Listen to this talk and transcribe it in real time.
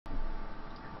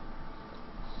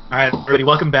All right, everybody,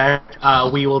 welcome back.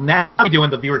 We will now be doing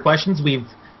the viewer questions. We've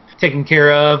taken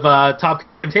care of top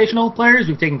Invitational players.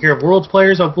 We've taken care of Worlds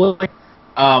players, hopefully.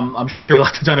 I'm sure we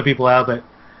left a ton of people out, but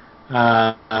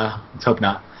let's hope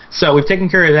not. So we've taken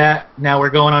care of that. Now we're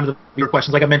going on to the viewer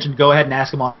questions. Like I mentioned, go ahead and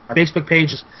ask them on our Facebook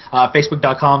page,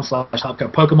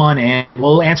 facebook.com/upcomming, and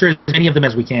we'll answer as many of them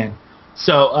as we can.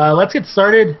 So let's get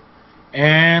started,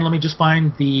 and let me just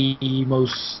find the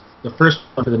first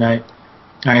one for the night.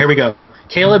 All right, here we go.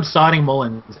 Caleb Sodding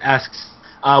Mullins asks,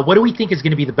 what do we think is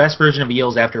going to be the best version of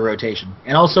Eels after rotation?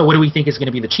 And also, what do we think is going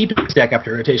to be the cheapest deck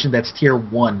after rotation that's Tier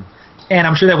 1? And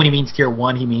I'm sure that when he means Tier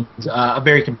 1, he means a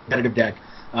very competitive deck,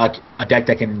 a deck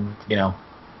that can,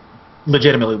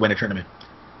 legitimately win a tournament.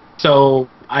 So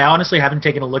I honestly haven't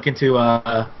taken a look into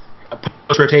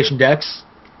post-rotation decks.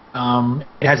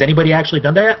 Has anybody actually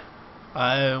done that yet?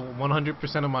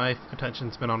 100% of my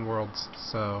attention's been on Worlds,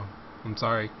 so I'm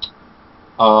sorry.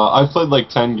 I've played like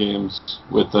 10 games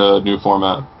with the new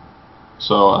format,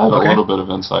 so I have a little bit of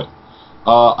insight.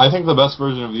 I think the best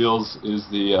version of Eels is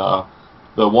the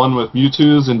one with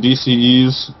Mewtwo's and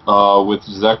DCEs with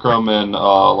Zekrom and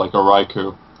like a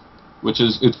Raikou,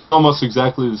 it's almost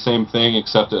exactly the same thing,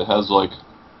 except it has like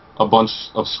a bunch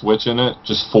of switch in it,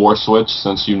 just 4 switch,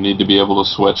 since you need to be able to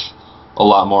switch a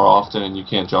lot more often and you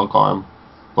can't junk arm.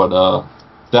 But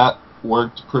that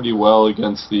worked pretty well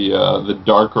against the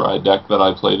Darkrai deck that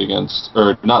I played against,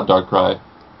 or not Darkrai,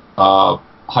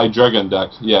 Hydreigon deck.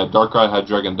 Yeah, Darkrai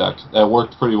Hydreigon deck. That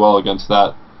worked pretty well against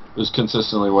that. It was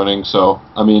consistently winning, so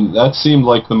I mean that seemed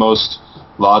like the most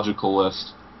logical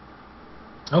list.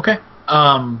 Okay.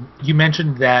 You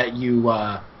mentioned that you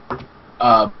were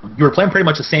playing pretty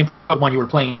much the same one you were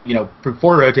playing,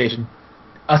 before rotation.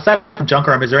 Aside from junk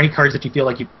arm, is there any cards that you feel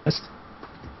like you missed?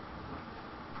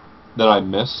 That I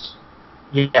missed?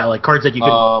 Yeah, like cards that you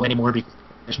couldn't play anymore because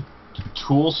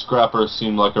Tool Scrapper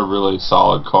seemed like a really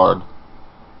solid card.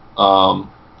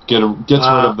 Gets rid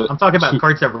of the... I'm talking about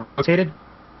cards that rotated.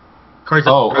 Cards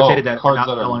that rotated that cards are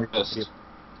that no are longer missed.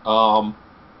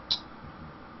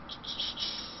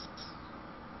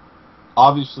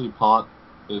 Obviously, Pont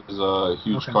is a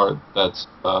huge card. That's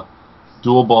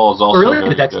Dual Ball is also really? very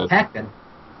The deck's good. intact then.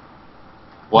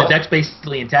 What? The deck's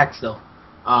basically intact still.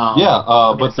 But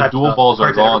the dual balls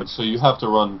are gone, so you have to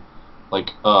run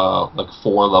like 4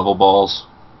 level balls.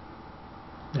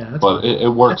 Yeah, that's but it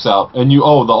works out, and the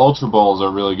ultra balls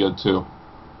are really good too.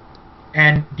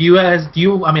 And do you? I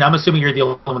mean, I'm assuming you're the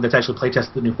only one that's actually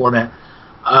playtested the new format.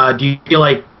 Do you feel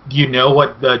like you know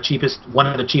what one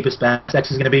of the cheapest best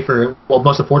decks is going to be for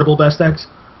most affordable best decks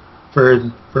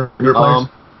for your players?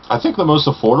 I think the most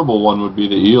affordable one would be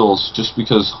the Eels, just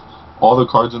because all the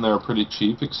cards in there are pretty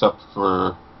cheap, except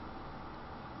for,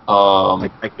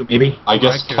 maybe? I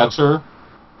guess Raikou. Catcher.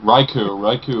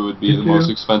 Raikou would be the most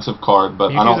expensive card, but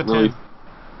Mewtwo's I don't really...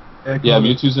 Yeah,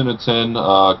 Mewtwo's in a 10.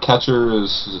 Catcher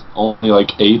is only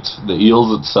like 8. The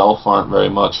Eels itself aren't very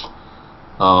much.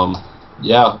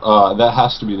 That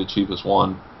has to be the cheapest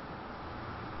one.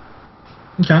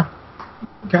 Okay.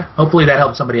 Hopefully that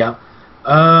helps somebody out.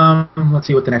 Let's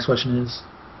see what the next question is.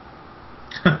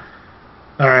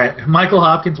 All right. Michael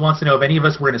Hopkins wants to know if any of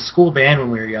us were in a school band when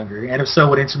we were younger, and if so,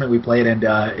 what instrument we played, and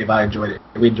if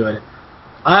we enjoyed it.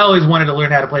 I always wanted to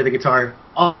learn how to play the guitar,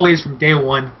 always from day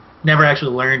one. Never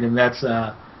actually learned, and that's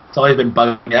it's always been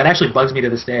bugging me. That actually bugs me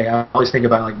to this day. I always think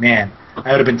about man,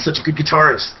 I would have been such a good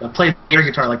guitarist. I played air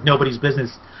guitar like nobody's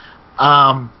business.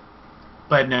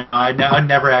 But no, I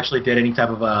never actually did any type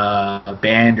of a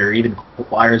band or even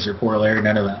choirs or choral,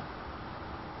 none of that.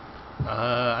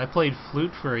 I played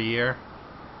flute for a year.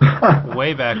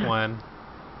 Way back when.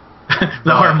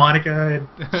 The harmonica.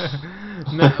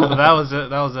 No, but that was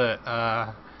it.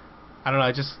 I don't know.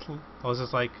 I was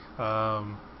just like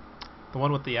the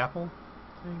one with the apple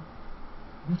thing.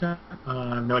 Okay.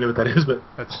 I have no idea what that is, but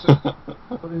That's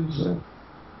What is it?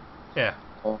 yeah.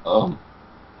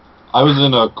 I was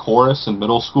in a chorus in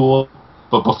middle school,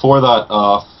 but before that,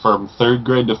 from 3rd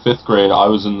grade to 5th grade, I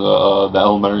was in the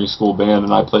elementary school band,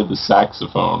 and I played the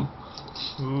saxophone.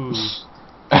 Ooh.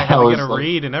 I had to get a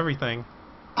read and everything.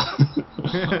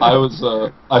 I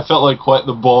felt like quite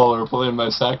the baller playing my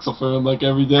saxophone like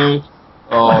every day.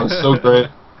 Oh, it was so great.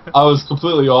 I was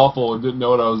completely awful and didn't know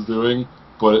what I was doing,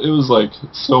 but it was like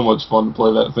so much fun to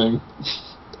play that thing.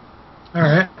 All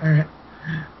right.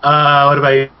 What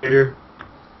about you, Peter?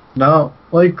 No,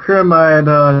 like Crim, I had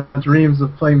dreams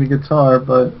of playing the guitar,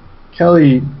 but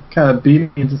Kelly kind of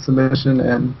beat me into submission,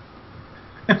 and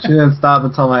she didn't stop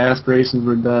until my aspirations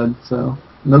were dead. So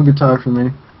no guitar for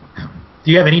me.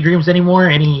 Do you have any dreams anymore?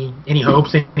 Any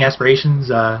hopes? Any aspirations?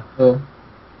 No,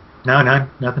 none,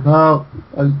 nothing. No,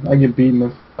 I get beaten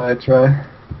if I try.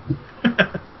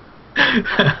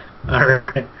 All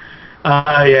right.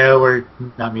 Yeah, we're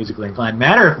not musically inclined.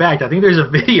 Matter of fact, I think there's a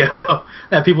video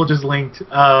that people just linked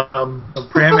of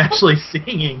Pram actually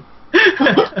singing.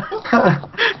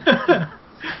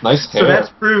 Nice hair. So that's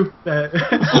proof that.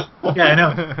 Yeah, I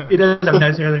know. He does have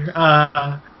nice hair there.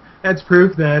 That's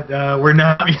proof that we're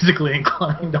not musically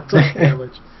inclined. I'll tell you that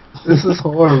much. This is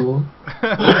horrible.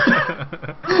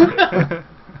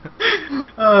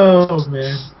 Oh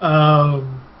man.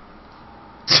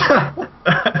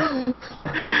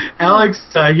 Alex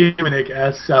Humanik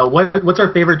asks, what's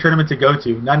our favorite tournament to go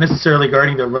to? Not necessarily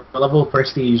regarding the level of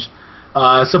prestige.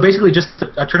 So basically, just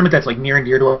a tournament that's like near and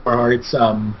dear to our hearts.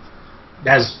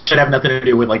 Should have nothing to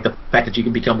do with like the fact that you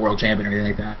can become world champion or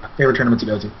anything like that. Favorite tournament to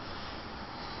go to?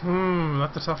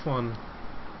 That's a tough one.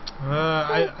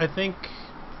 I think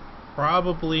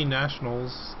probably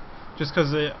nationals, just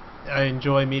because I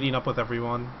enjoy meeting up with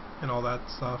everyone and all that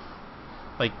stuff.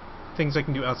 Like things I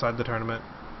can do outside the tournament.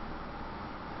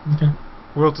 Okay.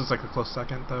 Worlds is like a close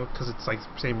second though, because it's like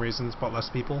same reasons but less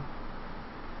people.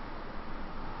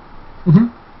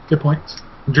 Good points.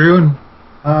 Drew and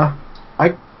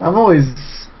I've always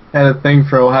had a thing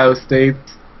for Ohio State.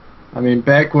 I mean,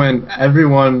 back when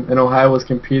everyone in Ohio was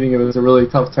competing, it was a really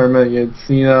tough tournament. You had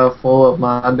Cena, Fulop,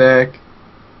 Mondak,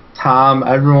 Tom,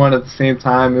 everyone at the same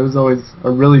time. It was always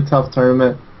a really tough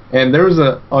tournament. And there was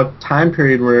a time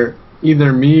period where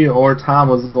either me or Tom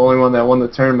was the only one that won the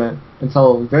tournament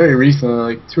until very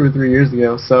recently, like 2 or 3 years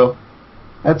ago. So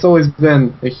that's always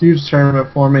been a huge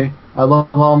tournament for me. I love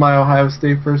all my Ohio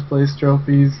State first place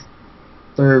trophies.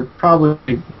 They're probably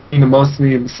the most to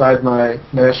me besides my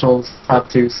nationals top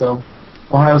 2. So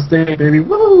Ohio State, baby,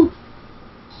 woo!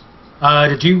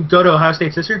 did you go to Ohio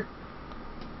State this year?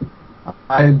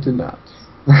 I did not.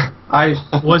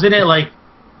 Wasn't it like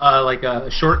a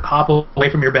short hop away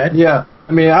from your bed? Yeah,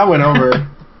 I mean, I went over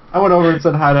and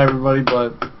said hi to everybody,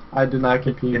 but I did not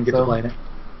compete. Didn't get to play in it.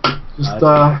 Just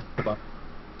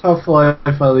tough life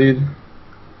I lead.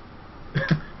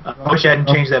 I wish I hadn't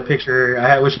changed that picture.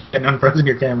 I wish I hadn't unfrozen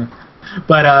your camera.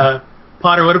 But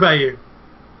Potter, what about you?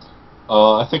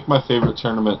 I think my favorite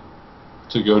tournament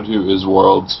to go to is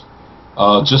Worlds.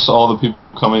 Just all the people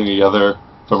coming together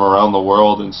from around the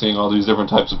world and seeing all these different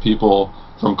types of people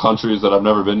from countries that I've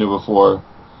never been to before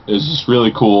is just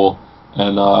really cool.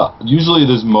 And usually it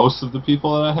is most of the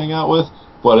people that I hang out with,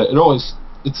 but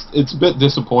it's a bit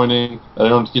disappointing that I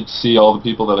don't get to see all the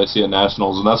people that I see at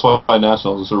Nationals, and that's why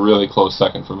Nationals is a really close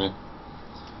second for me.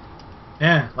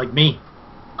 Yeah, like me.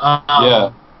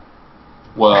 Yeah.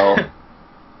 Well.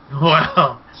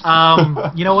 Well.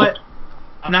 You know what?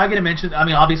 I'm not going to mention. I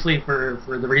mean, obviously, for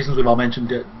the reasons we've all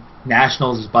mentioned,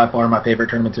 Nationals is by far my favorite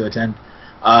tournament to attend.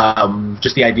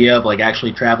 Just the idea of like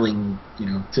actually traveling,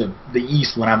 to the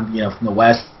east when I'm, from the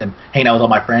west and hanging out with all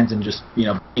my friends and just,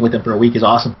 being with them for a week is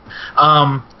awesome.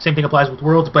 Same thing applies with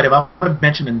Worlds, but if I would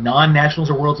mention a non-Nationals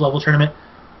or Worlds level tournament,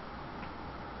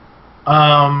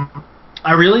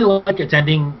 I really like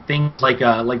attending things like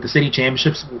the city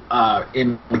championships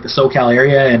in like the SoCal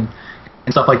area and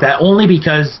stuff like that. Only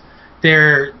because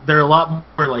they're a lot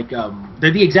more like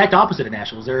they're the exact opposite of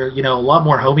Nationals. They're a lot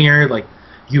more homier. Like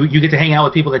you get to hang out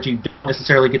with people that you don't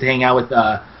necessarily get to hang out with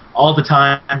all the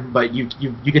time, but you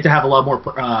get to have a lot more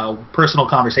personal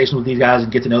conversations with these guys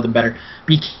and get to know them better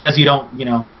because you don't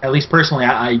at least personally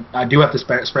I do have to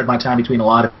spread my time between a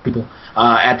lot of people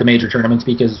at the major tournaments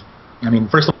because. I mean,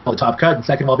 first of all, the top cut, and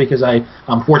second of all, because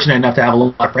I'm fortunate enough to have a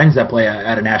lot of friends that play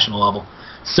at a national level.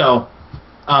 So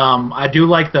I do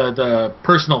like the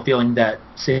personal feeling that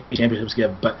city championships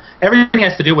give, but everything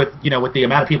has to do with with the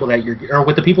amount of people that or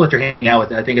with the people that you're hanging out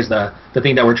with. I think is the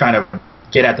thing that we're trying to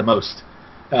get at the most.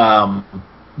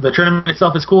 The tournament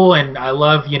itself is cool, and I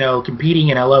love competing,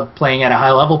 and I love playing at a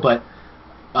high level. But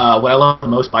what I love the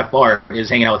most by far is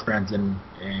hanging out with friends and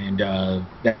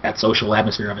that social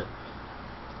atmosphere of it.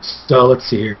 So let's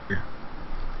see here.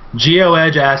 Geo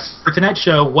Edge asks, for tonight's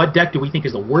show, what deck do we think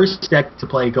is the worst deck to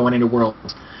play going into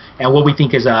Worlds, and what we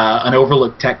think is an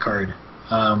overlooked tech card?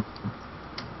 So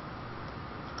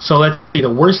let's see.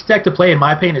 The worst deck to play, in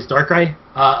my opinion, is Darkrai,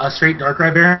 a straight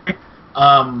Darkrai variant.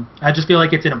 I just feel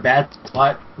like it's in a bad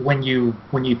spot when you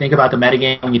think about the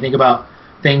metagame, when you think about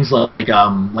things like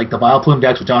the Vileplume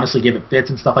decks, which honestly give it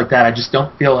fits and stuff like that. I just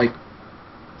don't feel like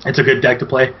it's a good deck to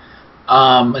play.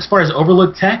 As far as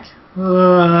overlooked tech,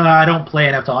 I don't play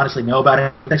enough to honestly know about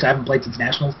it. I haven't played since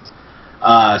Nationals,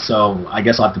 so I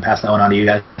guess I'll have to pass that one on to you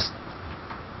guys.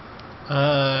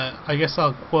 I guess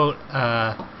I'll quote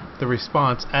the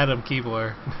response, Adam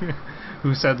Keebler,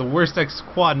 who said the worst deck's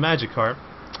Quad Magikarp.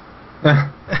 All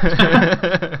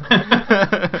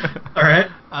right.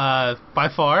 By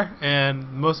far, and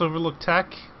most overlooked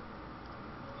tech.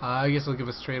 I guess I'll give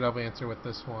a straight up answer with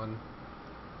this one.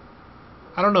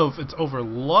 I don't know if it's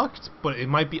overlooked, but it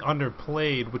might be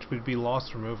underplayed, which would be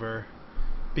Lost Remover,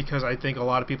 because I think a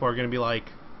lot of people are going to be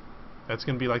like, that's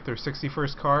going to be like their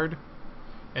 61st card,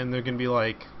 and they're going to be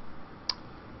like,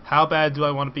 how bad do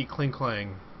I want to be Kling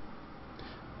Klang?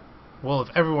 Well, if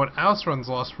everyone else runs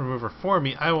Lost Remover for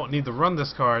me, I won't need to run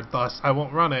this card, thus I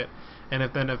won't run it. And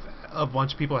if a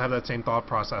bunch of people have that same thought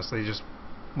process, they just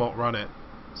won't run it.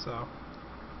 So.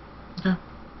 Yeah.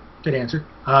 Good answer.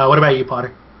 What about you,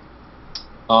 Potter?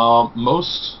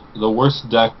 The worst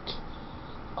deck,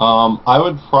 I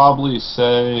would probably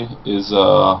say is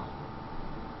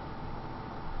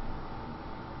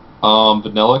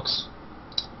Vanillix.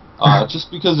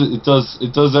 Just because it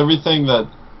does everything that,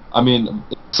 I mean,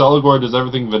 Celigor does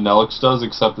everything Vanillix does,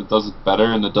 except it does it better,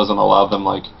 and it doesn't allow them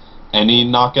like any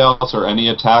knockouts or any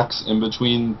attacks in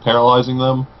between paralyzing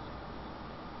them.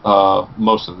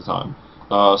 Most of the time.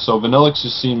 So Vanillix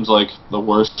just seems like the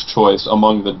worst choice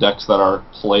among the decks that are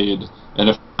played, and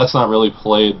if that's not really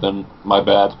played, then my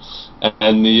bad.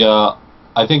 And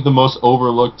I think the most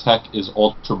overlooked tech is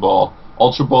Ultra Ball.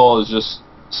 Ultra Ball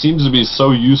seems to be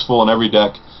so useful in every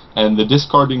deck, and the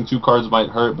discarding 2 cards might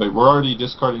hurt, but we're already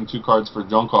discarding 2 cards for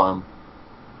Junk Arm.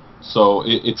 So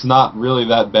it's not really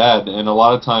that bad, and a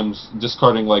lot of times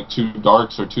discarding like 2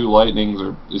 Darks or 2 Lightnings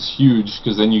is huge,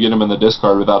 because then you get them in the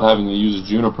discard without having to use a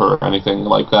Juniper or anything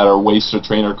like that, or waste a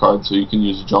trainer card so you can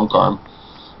use Junk Arm.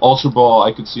 Ultra Ball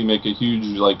I could see make a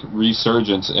huge like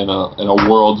resurgence in a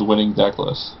World's winning deck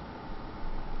list.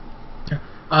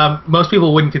 Most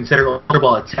people wouldn't consider Ultra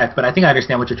Ball a tech, but I think I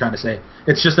understand what you're trying to say.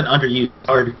 It's just an underused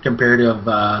card compared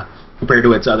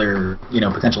to its other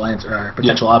potential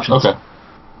options. Okay.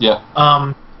 Yeah.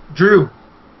 Drew,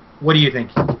 what do you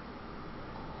think?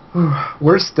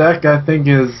 Worst deck I think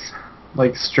is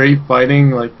like straight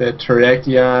fighting, like that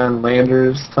Terrakion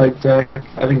Landers type deck.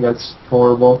 I think that's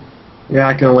horrible. You're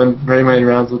not gonna win very many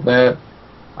rounds with that.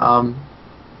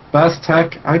 Best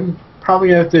tech, I'm probably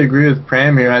gonna have to agree with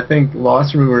Pram here. I think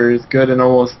Lost Remover is good in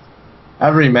almost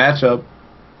every matchup,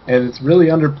 and it's really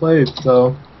underplayed.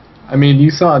 So, I mean, you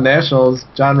saw Nationals,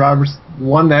 John Roberts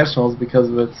won Nationals because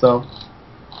of it. So.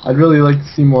 I'd really like to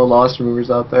see more Lost Removers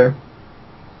out there.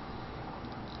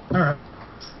 All right.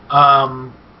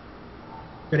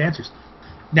 Good answers.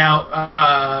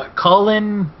 Now,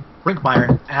 Colin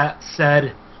Brinkmeyer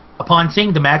said, upon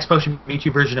seeing the Max Potion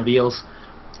Mewtwo version of Eels,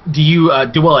 do you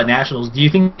do well at Nationals? Do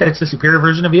you think that it's the superior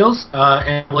version of Eels,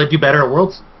 and will it do better at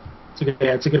Worlds?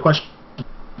 It's a good question.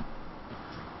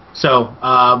 So,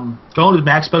 going with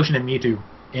Max Potion and Mewtwo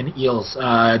in Eels,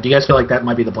 do you guys feel like that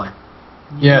might be the plan?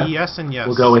 Yeah. Yes and yes.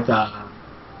 We'll go with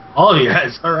all of you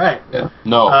guys. All right. Yeah.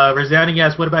 No. Resounding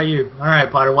yes. What about you? All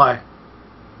right, Potter. Why?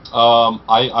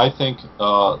 I think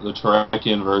the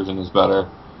Terrakion version is better.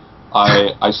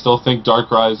 I still think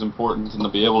Darkrai is important and to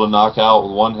be able to knock out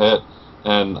with 1 hit.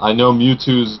 And I know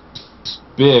Mewtwo's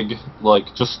big. Like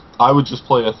I would just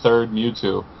play a 3rd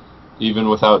Mewtwo, even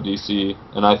without DC,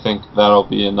 and I think that'll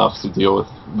be enough to deal with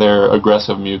their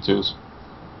aggressive Mewtwo's.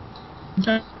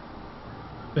 Okay.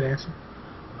 Good answer.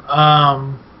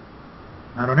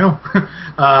 I don't know.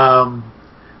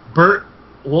 Bert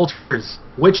Walters,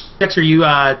 which decks are you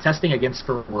testing against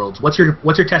for Worlds? What's your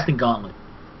testing gauntlet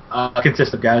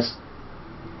consist of, guys?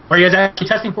 Or are you guys actually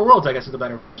testing for Worlds, I guess is the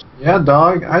better. Yeah,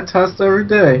 dog. I test every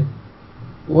day.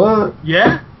 What?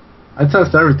 Yeah? I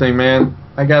test everything, man.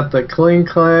 I got the Kling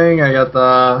Klang, I got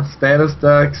the status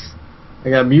decks, I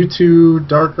got Mewtwo,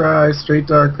 Darkrai, Straight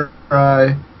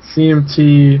Darkrai,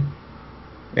 CMT,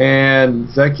 and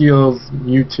Zekiel's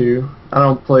Mewtwo. I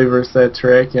don't play versus that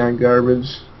Terrakion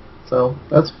garbage. So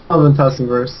that's what I've been testing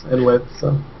versus and with.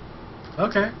 So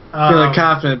Okay. feeling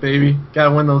confident, baby.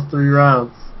 Gotta win those 3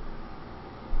 rounds.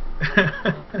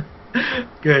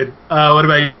 Good. What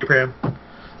about you, Pram?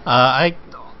 I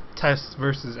test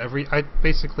versus I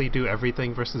basically do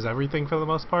everything versus everything for the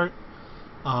most part.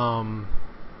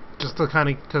 Just to kind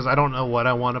of, because I don't know what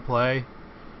I want to play,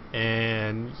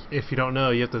 and if you don't know,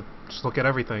 you have to just look at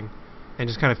everything and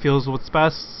just kind of feels what's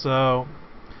best. So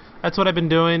that's what I've been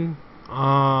doing.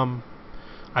 I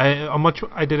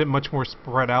did it much more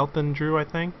spread out than Drew. I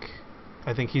think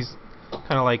he's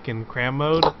kind of like in cram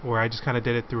mode, where I just kind of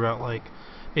did it throughout, like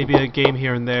maybe a game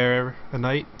here and there a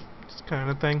night, just kind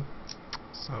of thing.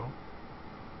 So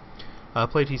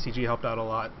play TCG helped out a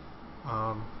lot.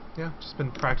 Yeah, just been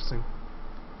practicing.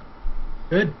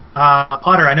 Good.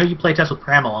 Potter, I know you play test with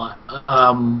Pram a lot.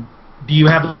 Do you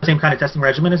have the same kind of testing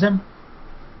regimen as him?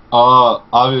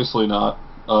 Obviously not.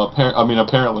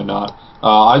 Apparently not.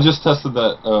 I just tested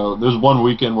that. There's one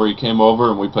weekend where he came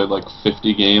over and we played like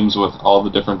 50 games with all the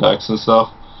different decks and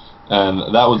stuff, and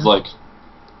that was like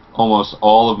almost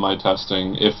all of my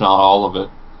testing, if not all of it.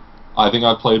 I think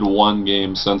I played one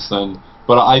game since then,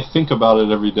 but I think about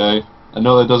it every day. I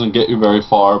know that doesn't get you very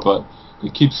far, but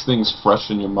it keeps things fresh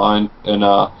in your mind. And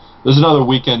there's another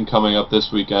weekend coming up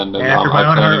this weekend, and I'm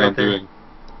planning on doing.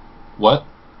 What?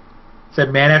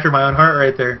 Said man after my own heart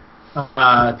right there.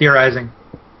 Theorizing.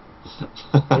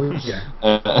 Yeah.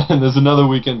 And there's another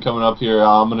weekend coming up here.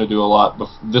 I'm going to do a lot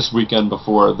this weekend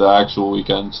before the actual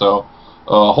weekend, so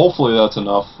hopefully that's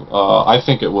enough. I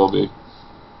think it will be.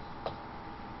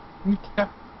 Okay.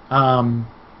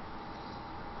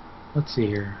 Let's see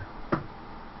here.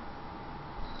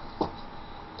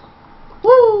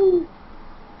 Woo!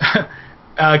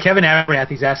 Kevin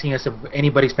Abernathy is asking us if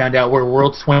anybody's found out where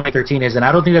Worlds 2013 is, and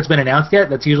I don't think that's been announced yet.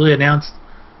 That's usually announced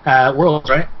at Worlds,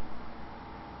 right?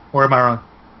 Or am I wrong?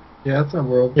 Yeah, it's on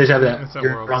Worlds. You just have that. It's at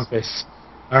You're Worlds. wrong face.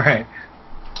 All right.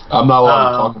 I'm not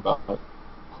allowed to talk about it.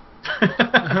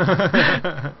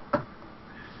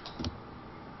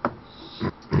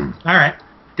 All right.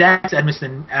 Dax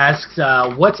Edmiston asks,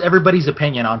 what's everybody's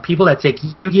opinion on people that take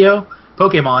Yu-Gi-Oh,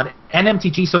 Pokemon, and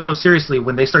MTG so seriously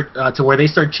when they start to where they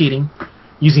start cheating,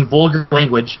 using vulgar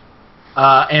language,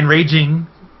 and raging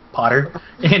Potter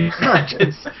in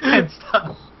matches and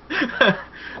stuff?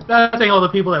 Not saying all the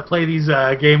people that play these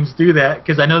games do that,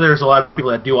 because I know there's a lot of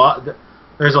people that do.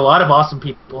 There's a lot of awesome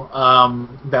people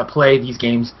that play these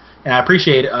games, and I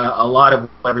appreciate a lot of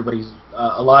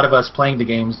us playing the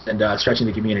games and stretching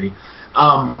the community.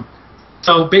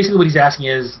 So basically, what he's asking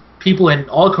is people in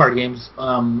all card games,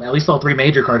 at least all three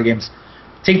major card games,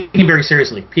 take the game very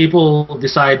seriously. People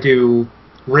decide to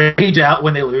rage out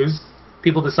when they lose.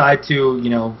 People decide to,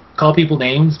 call people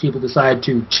names. People decide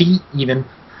to cheat even.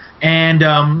 And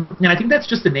I think that's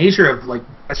just the nature of,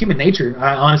 that's human nature.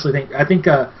 I honestly think.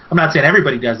 I'm not saying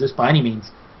everybody does this by any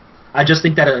means. I just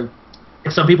think that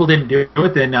if some people didn't do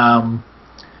it,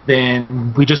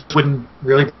 then we just wouldn't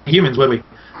really be humans, would we?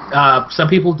 Some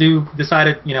people do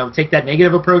decide to, take that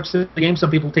negative approach to the game.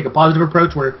 Some people take a positive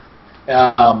approach where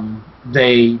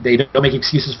they don't make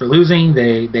excuses for losing.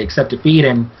 They accept defeat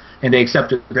and they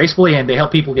accept it gracefully, and they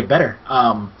help people get better.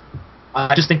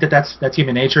 I just think that's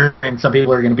human nature, and some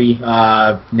people are going to be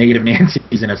negative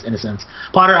Nancy's in a sense.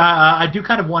 Potter, I do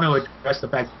kind of want to address the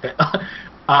fact that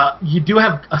you do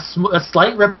have a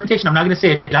slight reputation. I'm not going to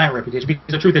say a giant reputation, because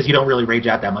the truth is you don't really rage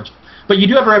out that much. But you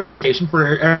do have a reputation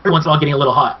for every once in a while getting a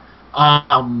little hot.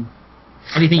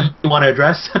 Anything you want to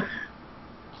address?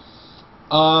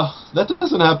 That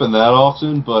doesn't happen that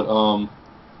often, but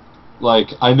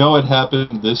I know it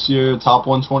happened this year, top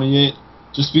 128.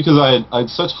 Just because I had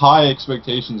such high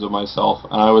expectations of myself,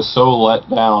 and I was so let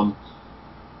down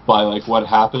by what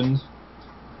happened,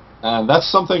 and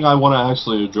that's something I want to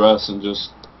actually address and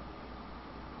just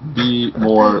be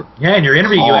more. Yeah, in your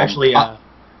interview, you actually. I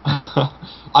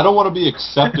don't want to be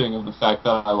accepting of the fact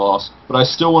that I lost, but I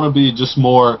still want to be just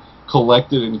more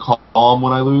collected and calm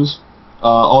when I lose.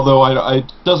 Although it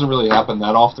doesn't really happen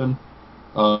that often.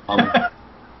 But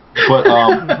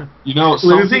some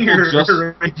losing people just.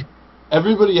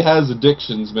 Everybody has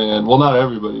addictions, man. Well, not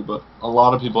everybody, but a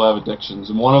lot of people have addictions,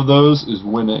 and one of those is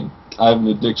winning. I have an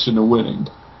addiction to winning.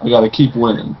 I got to keep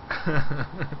winning.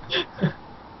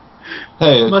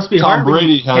 Hey, Tom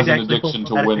Brady has an addiction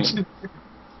to winning.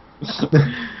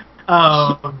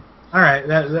 All right,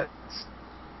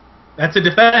 that's a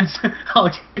defense. I'll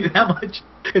give you that much.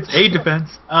 It's a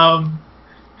defense.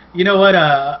 You know what?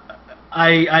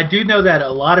 I do know that a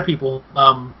lot of people,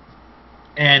 I'm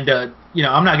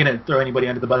not going to throw anybody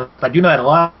under the bus. I do know that a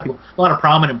lot of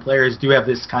prominent players do have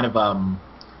this kind of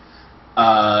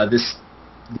this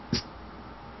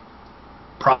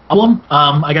problem.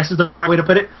 I guess is the right way to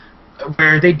put it,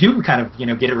 where they do kind of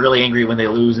get really angry when they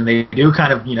lose, and they do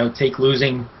kind of take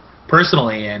losing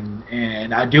personally.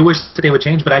 And I do wish that they would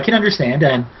change, but I can understand,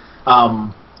 and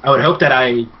I would hope that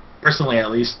I personally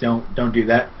at least don't do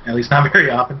that. At least not very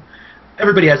often.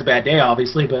 Everybody has a bad day,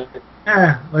 obviously, but.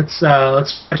 Let's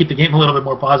keep the game a little bit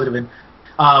more positive. And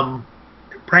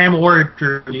Pram or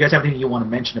Drew, do you guys have anything you want to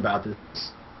mention about this?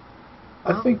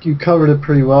 I think you covered it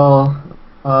pretty well.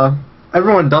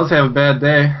 Everyone does have a bad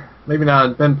day. Maybe not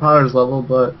at Ben Potter's level,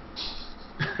 but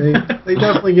they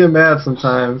definitely get mad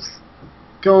sometimes.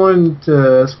 Going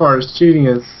to as far as cheating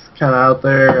is kind of out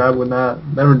there. I would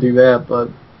never do that, but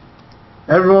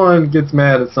everyone gets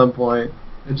mad at some point.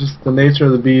 It's just the nature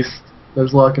of the beast.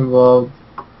 There's luck involved.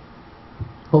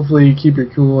 Hopefully you keep your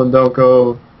cool and don't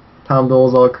go Tom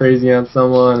Dole's all crazy on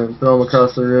someone and throw them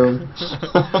across the room.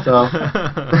 So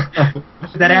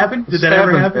that happen? Did that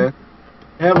ever happen?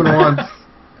 It happened once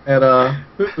at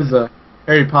it was a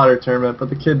Harry Potter tournament, but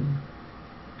the kid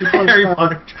Harry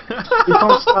Potter. He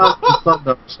punched out the sun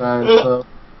don't shine, so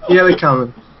he had it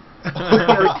coming.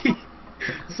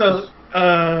 So,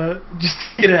 just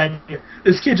to get an idea,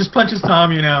 this kid just punches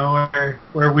Tom, you know,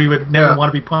 where we would never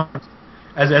want to be punched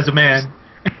as a man.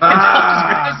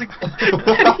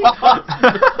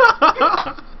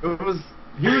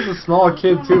 He was a small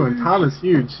kid too, and Tom is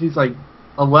huge. He's like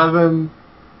 11,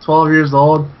 12 years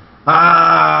old.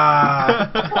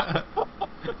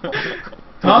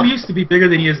 Tom used to be bigger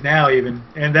than he is now, even,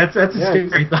 and that's a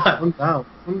scary thought. I'm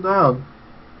down.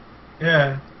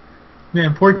 Yeah,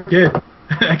 man, poor kid.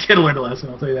 That kid learned a lesson.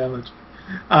 I'll tell you that much.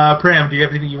 Pram, do you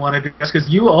have anything you want to discuss? Because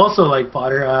you also, like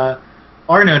Potter,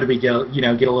 are known to be get a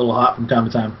little hot from time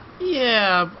to time.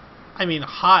 Yeah, I mean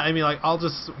hot. I mean, like, I'll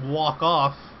just walk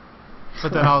off,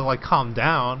 but then I'll like calm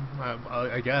down.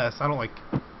 I guess I don't like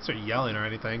start yelling or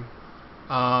anything.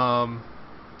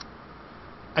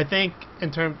 I think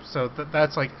in terms,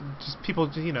 that's like just people,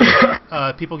 you know,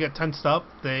 people get tensed up.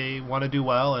 They want to do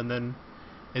well, and then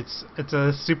it's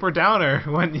a super downer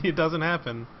when it doesn't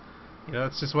happen. You know,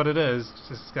 it's just what it is.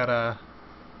 Just gotta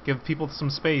give people some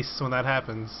space when that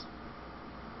happens.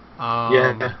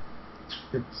 Yeah.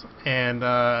 And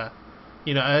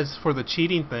you know, as for the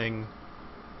cheating thing,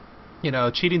 you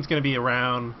know, cheating's gonna be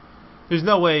around. There's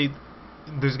no way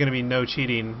there's gonna be no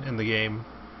cheating in the game.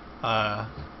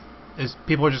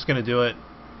 People are just gonna do it.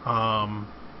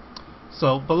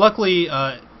 But luckily,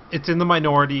 it's in the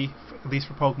minority, at least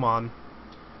for Pokemon.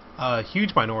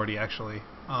 Huge minority, actually.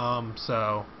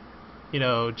 So, you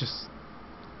know, just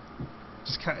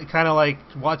kind of like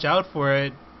watch out for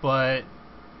it, but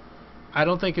I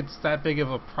don't think it's that big of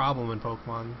a problem in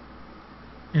Pokemon.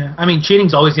 Yeah, I mean,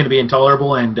 cheating's always going to be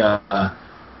intolerable, and I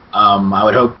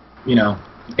would hope, you know,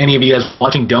 any of you guys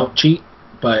watching don't cheat,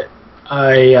 but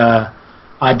I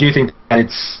do think that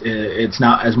it's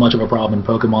not as much of a problem in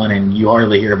Pokemon, and you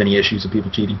hardly hear of any issues of people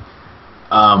cheating.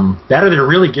 That or they're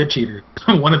really good cheaters,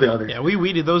 one or the other. Yeah, we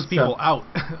weeded those people out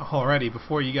already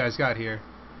before you guys got here.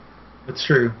 That's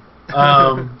true.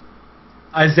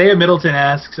 Isaiah Middleton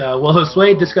asks, "Will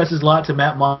Josue discuss his loss to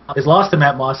Matt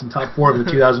Moss in top 4 of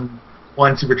the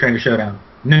 2001 Super Trainer Showdown?"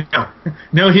 No,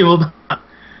 no, he will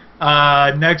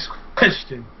not. Next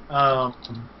question.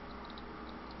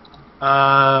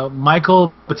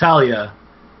 Michael Battaglia,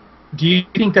 do you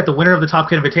think that the winner of the Top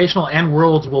Cut Invitational and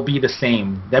Worlds will be the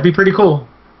same? That'd be pretty cool.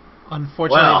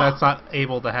 Unfortunately, that's not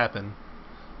able to happen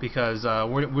because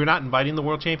we're not inviting the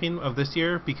World Champion of this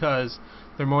year because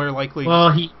they're more likely.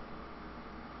 Well,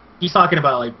 he's talking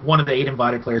about like one of the 8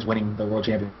 invited players winning the World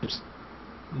Championships.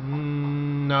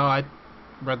 No, I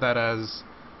read that as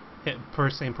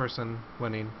same person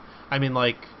winning. I mean,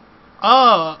 like,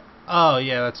 oh,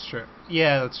 yeah, that's true.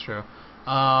 Yeah, that's true.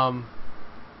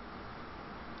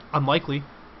 Unlikely,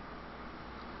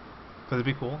 but it'd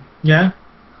be cool. Yeah,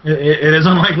 it is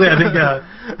unlikely. I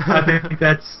think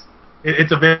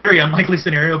it's a very unlikely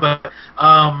scenario, but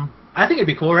I think it'd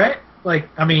be cool, right? Like,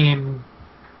 I mean,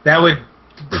 that would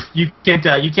you can't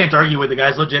argue with the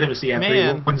guy's legitimacy after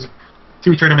he wins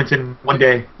 2 tournaments in one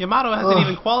day. Yamato hasn't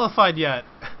even qualified yet.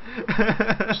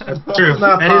 That's true.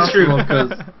 That is true.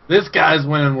 Because this guy's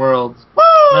winning Worlds.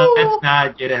 Let's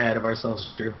not get ahead of ourselves,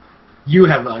 Drew. You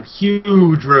have a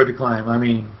huge road to climb. I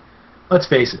mean, let's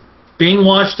face it. Being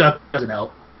washed up doesn't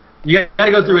help. You got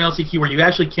to go through an LCQ where you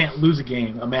actually can't lose a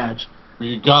match.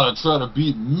 You gotta try to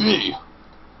beat me.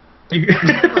 You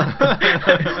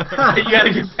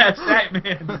gotta get past that,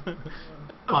 man.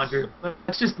 Come on, Drew.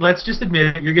 Let's just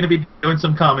admit it. You're gonna be doing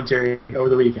some commentary over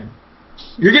the weekend.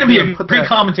 You're gonna be a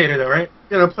pre-commentator, though, right?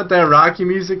 You're gonna put that Rocky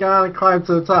music on and climb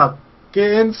to the top.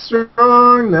 Getting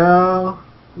strong now.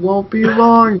 Won't be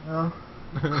long now.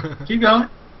 Keep going.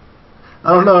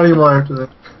 I don't know anymore after that.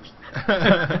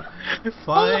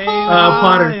 Flying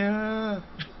Potter.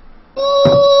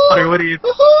 Potter, what do you?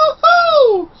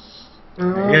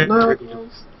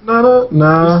 No.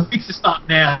 Needs to stop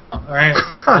now. All right.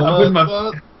 I'm with my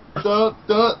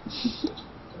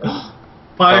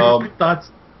Potter,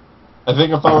 thoughts. I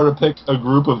think if I were to pick a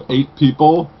group of 8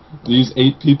 people, these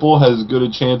 8 people has as good a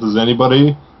chance as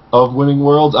anybody of winning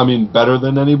Worlds. I mean, better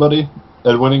than anybody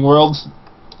at winning Worlds.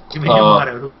 Even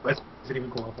Yamato, who hasn't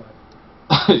even qualified.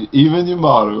 Even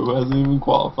Yamato, who hasn't even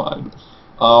qualified.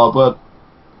 But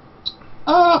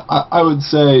I would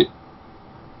say,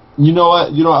 you know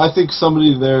what? I think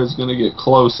somebody there is going to get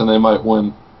close and they might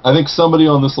win. I think somebody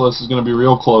on this list is going to be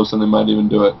real close and they might even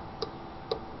do it.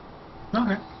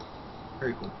 Okay.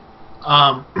 Very cool.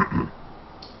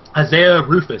 Isaiah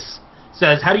Rufus,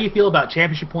 says, how do you feel about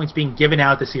championship points being given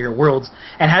out this year at Worlds,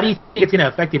 and how do you think it's going to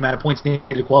affect the amount of points needed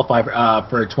to qualify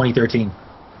for 2013?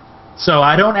 So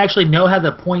I don't actually know how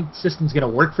the point system's going to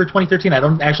work for 2013. I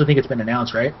don't actually think it's been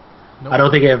announced, right? Nope. I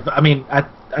don't think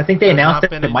I think they announced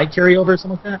that it might carry over or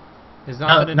something like that. It's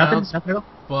not been announced, nothing at all?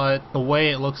 but the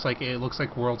way it looks like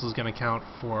Worlds is going to count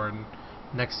for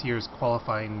next year's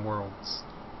qualifying Worlds.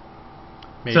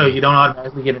 Maybe. So you don't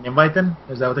automatically get an invite then?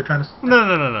 Is that what they're trying to say?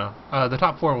 No. The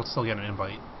top 4 will still get an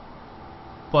invite,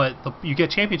 but you get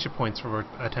championship points for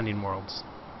attending Worlds.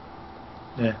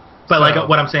 Yeah, but like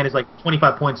what I'm saying is like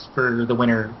 25 points for the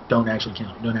winner don't actually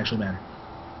count. Don't actually matter.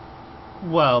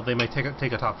 Well, they might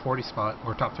take a top 40 spot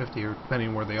or top 50, or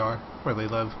depending where they are, where they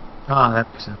live. Ah, that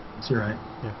makes sense. You're right.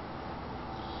 Yeah.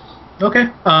 Okay.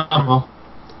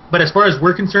 But as far as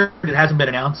we're concerned, it hasn't been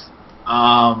announced.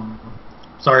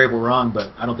 Sorry if we're wrong,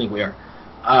 but I don't think we are.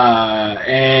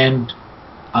 And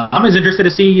I'm as interested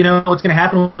to see, what's going to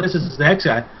happen with this as next.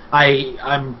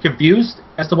 I'm confused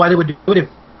as to why they would do it. If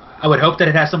I would hope that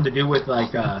it has something to do with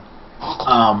like a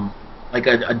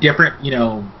different,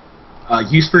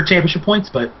 use for championship points,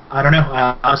 but I don't know.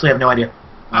 I honestly have no idea.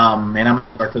 And I'm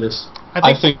sorry for this.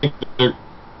 I think they're.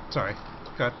 Sorry.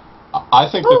 Go ahead. I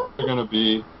think they're going to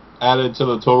be added to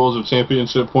the totals of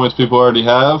championship points people already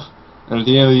have. And at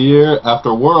the end of the year,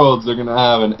 after Worlds, they're going to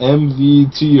have an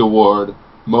MVT award,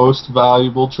 Most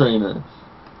Valuable Trainer.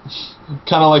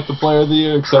 Kind of like the Player of the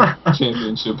Year, except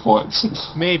championship points.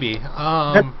 Maybe.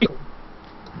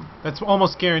 That's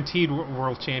almost guaranteed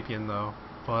world champion, though.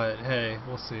 But hey,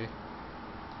 we'll see.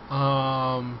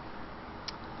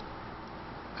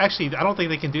 Actually, I don't think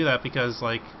they can do that because,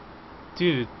 like,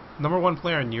 dude, #1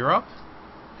 player in Europe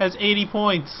has 80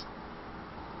 points.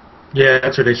 Yeah,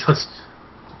 that's ridiculous.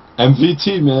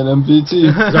 MVT, man, MVT.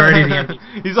 He's already the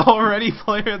MVP. He's already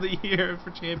Player of the Year for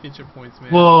championship points,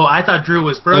 man. Whoa, I thought Drew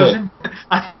was frozen.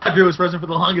 I thought Drew was frozen for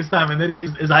the longest time, and then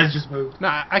his eyes just moved. No,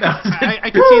 I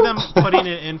could see them putting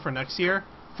it in for next year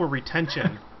for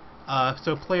retention.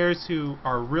 So players who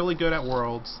are really good at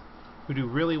Worlds, who do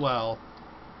really well,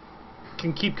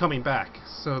 can keep coming back.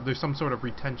 So there's some sort of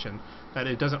retention that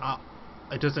it doesn't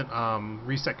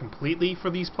reset completely for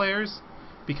these players,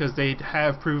 because they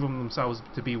have proven themselves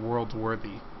to be Worlds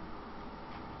worthy.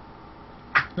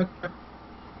 Okay.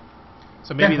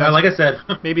 So maybe that's, like I said,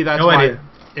 maybe that's no why idea.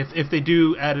 if they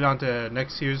do add it onto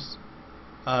next year's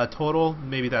total,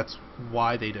 maybe that's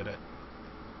why they did it.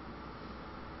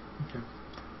 Okay.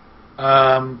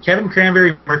 Kevin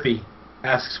Cranberry Murphy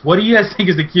asks, "What do you guys think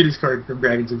is the cutest card from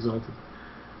Dragons Exalted?"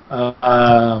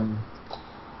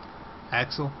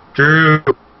 Axel. Drew.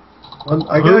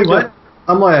 What?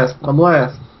 I'm last.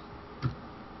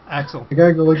 Axel. I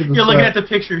gotta go look at the You're looking at the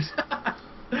pictures.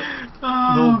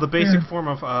 The basic form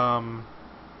of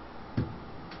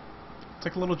it's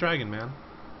like a little dragon, man.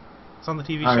 It's on the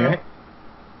TV show. Right.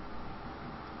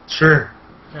 Sure.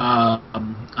 Yeah.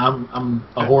 I'm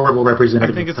a horrible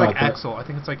representative. I think it's like Axel. I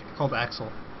think it's like called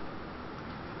Axel.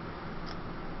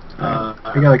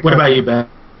 What about you, Ben?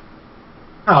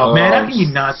 Oh man, how can you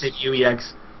not say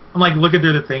UEX? I'm like looking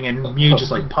through the thing and Mew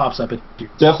just like pops up at you.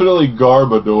 Definitely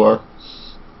Garbodor.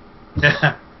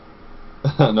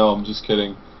 No, I'm just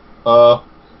kidding.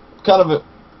 Kind of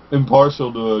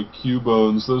impartial to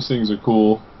Q-Bones. Those things are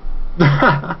cool.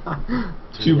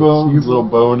 Q-Bones, little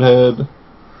bonehead.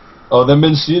 Oh, then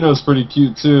Minccino's pretty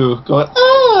cute too. Going,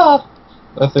 ah!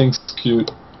 That thing's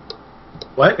cute.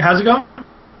 What? How's it going?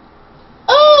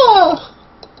 Ah!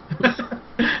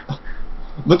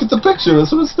 Look at the picture.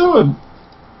 That's what it's doing.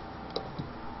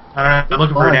 I'm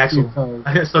looking for an Axel.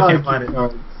 I still can't find it.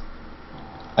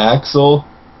 Axel.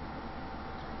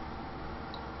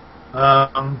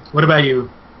 What about you,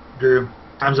 Drew?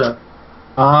 Time's up.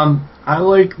 I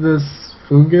like this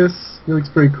Fungus. He looks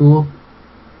pretty cool.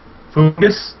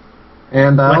 Fungus?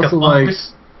 And I Like also a like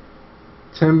fungus?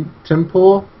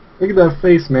 Timpool. Look at that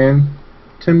face, man.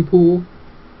 Timpool.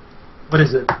 What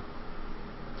is it?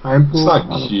 Timepool. It's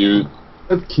not cute.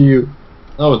 That's cute.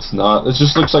 No, it's not. It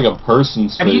just looks like a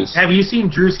person's face. Have you seen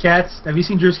Drew's cats? Have you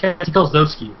seen Drew's cats? He calls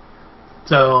those cute.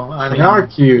 So I mean, They are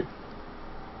cute.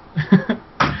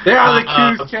 They are the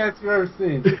cutest cats you've ever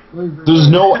seen. There's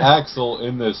no Axel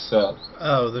in this set.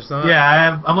 Oh, there's not.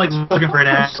 Yeah, I'm like looking for an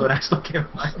Axel, and I still can't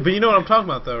find it. But you know what I'm talking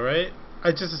about, though, right?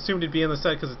 I just assumed it'd be in the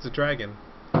set because it's a dragon.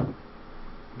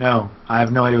 No, I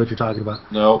have no idea what you're talking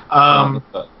about. No.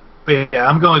 But yeah,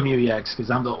 I'm going with Mew EX because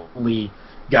I'm the only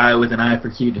guy with an eye for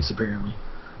cuteness, apparently.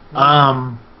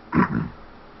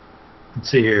 Let's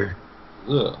see here.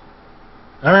 Ugh.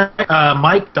 All right.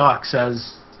 Mike Doc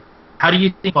says, "How do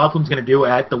you think Boblum's going to do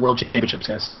at the World Championships,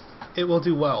 guys?" It will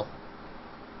do well.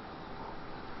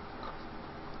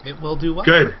 It will do well.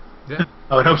 Good. Yeah.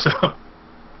 I would hope so.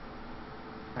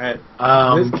 Alright.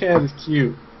 Um, This cat is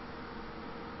cute.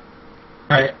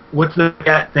 All right. What's the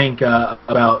cat think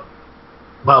about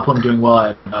Plum doing well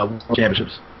at World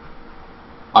Championships?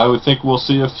 I would think we'll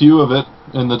see a few of it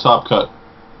in the top cut.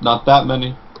 Not that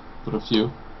many, but a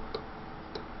few.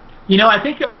 You know, I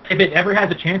think if it ever has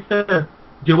a chance to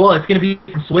do well, it's going to be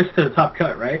from Swiss to the top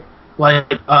cut, right? Like,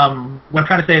 what I'm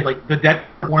trying to say is, like, the deck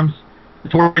performs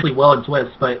notoriously well in Swiss,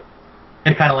 but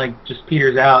it kind of, like, just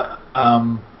peters out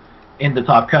in the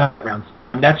top cut rounds.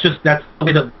 And that's the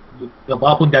way the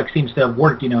Valplum deck seems to have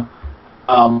worked, you know,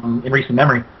 in recent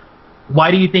memory.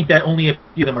 Why do you think that only a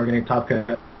few of them are going to top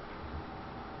cut?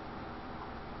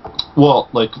 Well,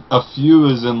 like, a few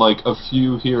is in, like, a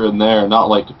few here and there, not,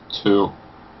 like, 2.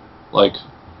 Like,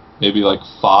 maybe, like,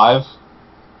 5,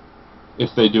 if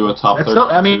they do a top 32.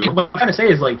 I mean, what I'm trying to say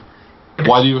is, like,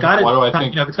 why do I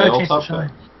think if it's got a chance to top shine?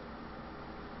 cut?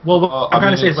 Well, what I'm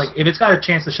trying to say is, it's- like, if it's got a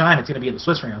chance to shine, it's going to be in the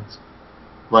Swiss rounds.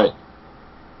 Right.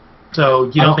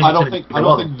 So you don't think I it's don't gonna think do I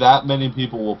well don't think that many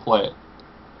people will play it.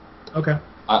 Okay,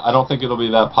 I don't think it'll be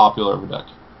that popular of a deck.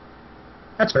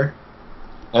 that's fair.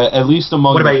 At least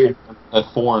among What about you?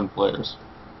 foreign players.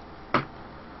 Okay.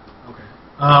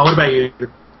 What about you?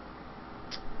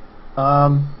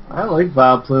 I like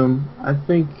Valplume. I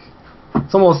think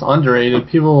it's almost underrated.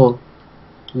 People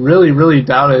really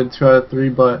doubted 2 out of 3,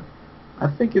 but I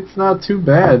think it's not too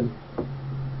bad.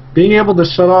 Being able to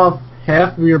shut off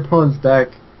half of your opponent's deck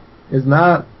is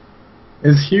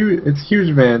huge. It's huge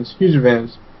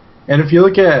advantage. And if you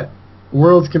look at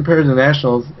Worlds compared to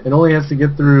Nationals, it only has to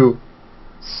get through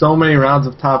so many rounds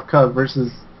of top cut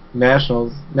versus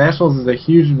Nationals. Nationals is a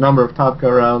huge number of top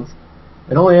cut rounds.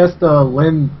 It only has to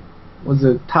win, was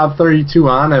it top 32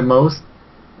 on at most?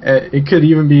 It could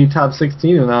even be top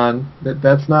 16 and on.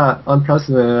 That's not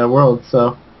unprecedented at Worlds.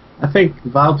 So I think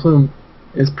Valplume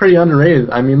is pretty underrated.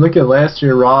 I mean, look at last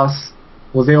year. Ross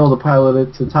was able to pilot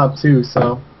it to top 2.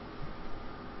 So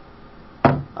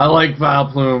I like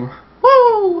Valplume.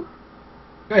 Woo!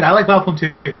 Good. I like Valplum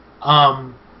too.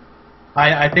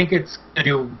 I think it's gonna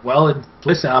do well in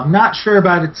Swiss. I'm not sure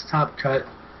about its top cut.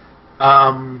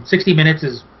 60 minutes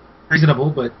is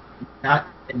reasonable, but not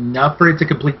enough for it to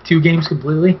complete 2 games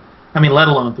completely. I mean, let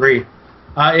alone 3.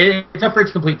 It's up for it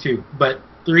to complete 2, but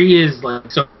 3 is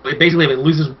like, so basically if it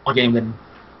loses 1 game, then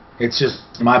it's just,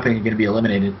 in my opinion, going to be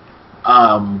eliminated.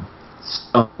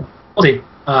 So we'll see.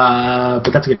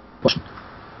 But that's a good question.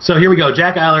 So here we go.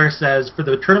 Jack Eiler says, for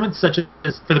the big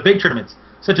tournaments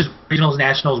such as regionals,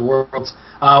 nationals, worlds,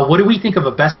 what do we think of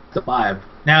a best of 5?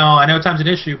 Now I know time's an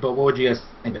issue, but what would you guys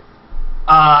think of it?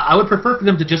 I would prefer for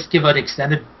them to just give an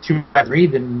extended 2 out of 3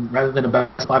 rather than a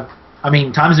best of 5. I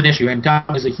mean, time is an issue, and time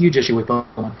is a huge issue with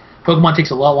Pokemon. Pokemon takes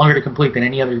a lot longer to complete than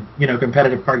any other,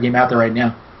 competitive card game out there right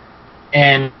now.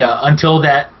 And until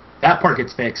that part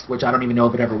gets fixed, which I don't even know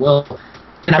if it ever will,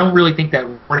 and I don't really think that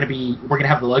we're gonna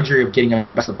have the luxury of getting a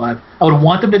best of 5. I would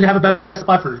want them to have a best of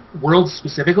 5 for Worlds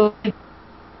specifically,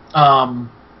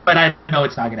 but I know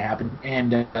it's not gonna happen,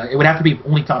 and it would have to be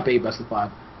only top 8 best of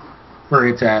 5 for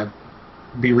it to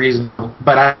be reasonable.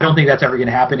 But I don't think that's ever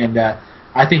gonna happen, and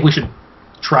I think we should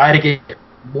try to get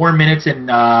more minutes in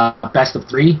best of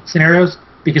 3 scenarios,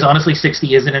 because honestly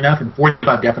 60 isn't enough and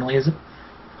 45 definitely isn't.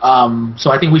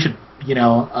 So I think we should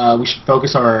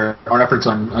focus our efforts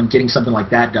on getting something like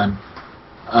that done.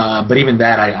 But even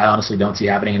that I honestly don't see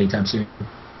happening anytime soon.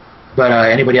 But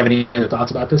anybody have any other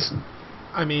thoughts about this?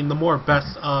 I mean, the more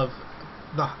best of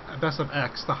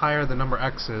X, the higher the number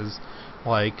X is,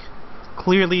 like,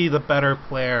 clearly the better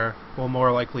player will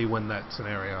more likely win that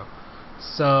scenario.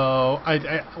 So,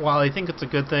 while I think it's a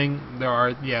good thing, there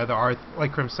are,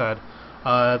 like Crim said,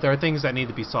 there are things that need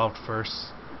to be solved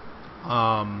first.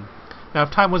 Now,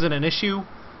 if time wasn't an issue,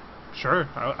 sure,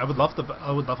 I would love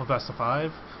a best of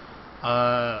 5.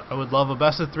 I would love a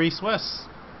best of 3 Swiss.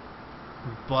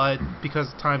 But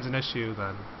because time's an issue,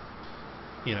 then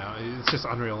it's just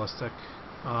unrealistic.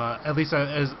 At least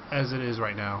as it is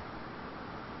right now.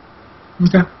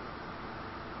 Okay.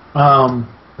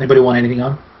 Anybody want anything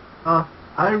on?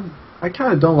 I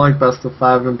kind of don't like best of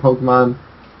 5 in Pokemon.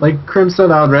 Like Crim said,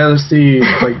 I would rather see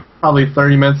like probably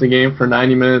 30 minutes a game for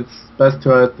 90 minutes, best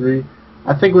 2 out of 3.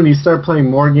 I think when you start playing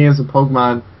more games of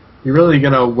Pokemon, you're really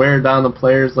gonna wear down the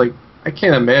players. Like, I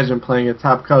can't imagine playing a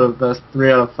top cut of best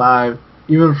 3 out of 5,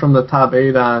 even from the top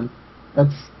 8 on.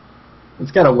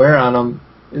 It's gotta wear on them.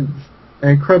 It's an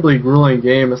incredibly grueling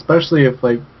game, especially if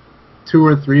like 2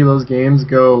 or 3 of those games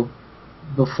go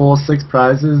the full 6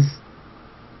 prizes.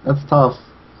 That's tough.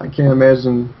 I can't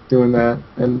imagine doing that,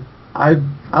 and I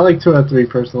like 2 out of 3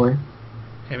 personally.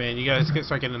 Hey man, you guys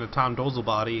start getting into Tom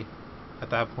Dozelbody, at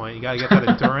that point. You gotta get that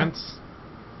endurance.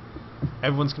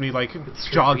 Everyone's gonna be like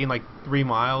jogging like 3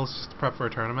 miles just to prep for a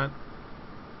tournament.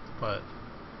 But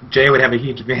Jay would have a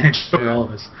huge advantage over all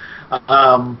of us.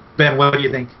 Ben, what do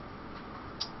you think?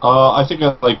 I think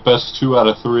I like best 2 out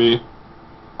of 3.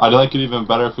 I'd like it even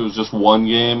better if it was just 1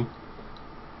 game,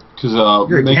 because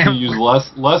it makes me use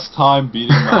less time beating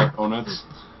my opponents.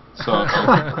 So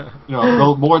you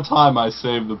know, the more time I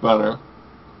save, the better.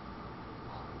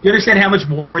 You understand how much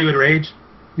more you would rage?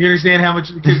 You understand how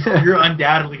much, because you're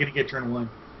undoubtedly going to get turn 1,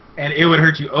 and it would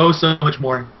hurt you oh so much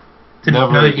more to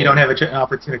know that you don't have an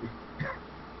opportunity.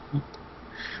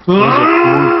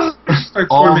 Start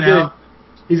storming out.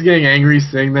 He's getting angry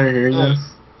sitting there hearing this.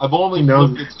 I've only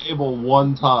flipped the table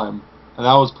 1 time, and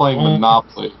I was playing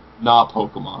Monopoly, not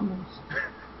Pokemon.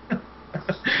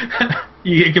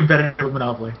 You get competitive with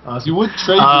Monopoly. Awesome. You would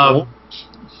trade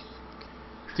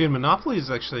dude, Monopoly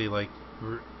is actually like,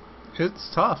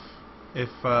 it's tough. If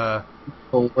the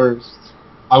worst.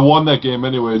 I won that game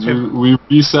anyways. We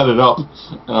reset it up,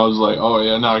 and I was like, oh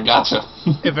yeah, now I gotcha.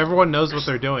 If everyone knows what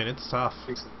they're doing, it's tough.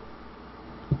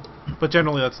 But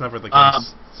generally, that's never the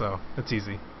case, so it's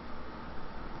easy.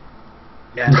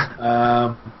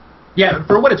 Yeah. Yeah,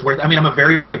 for what it's worth, I mean, I'm a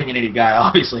very opinionated guy,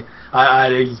 obviously.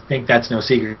 I think that's no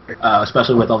secret,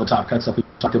 especially with all the Top Cut stuff we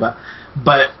talked about.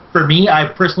 But for me, I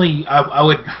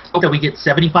would hope that we get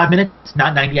 75 minutes,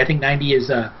 not 90. I think 90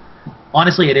 is,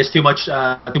 honestly, it is too much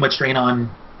strain on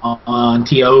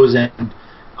TOs and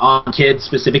on kids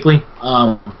specifically.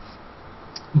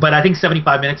 But I think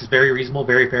 75 minutes is very reasonable,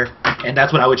 very fair, and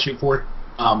that's what I would shoot for.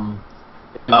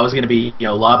 If I was going to be,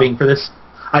 lobbying for this,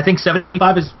 I think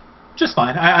 75 is just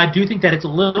fine. I do think that it's a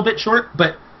little bit short,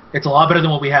 but it's a lot better than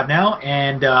what we have now,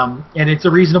 and it's a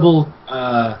reasonable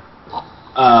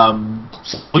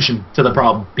solution to the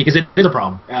problem, because it is a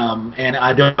problem. And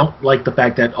I don't like the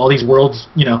fact that all these worlds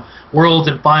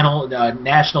and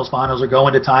nationals finals are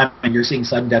going to time, and you're seeing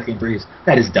sudden death game freeze.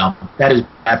 That is dumb. That is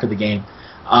bad for the game.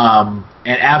 And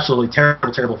absolutely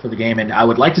terrible for the game. And I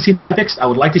would like to see that fixed. I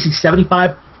would like to see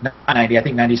 75, not 90. I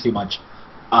think 90 is too much.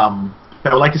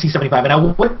 But I would like to see 75, and I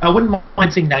wouldn't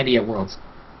mind seeing 90 at Worlds,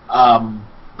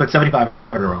 but 75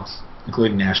 everywhere else,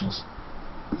 including Nationals.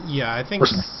 Yeah, I think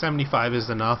Personally. 75 is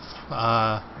enough.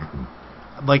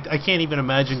 Like, I can't even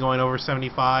imagine going over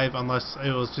 75 unless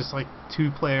it was just like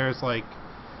 2 players, like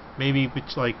maybe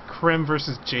like Crim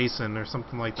versus Jason or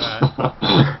something like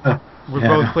that, where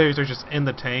both players are just in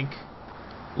the tank.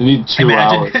 You need 2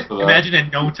 hours for that. Imagine a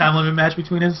no time limit match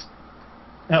between us.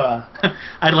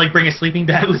 I'd like bring a sleeping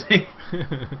bag with me.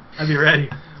 I'd be ready.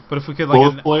 But if we could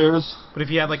both players. But if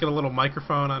you had like a little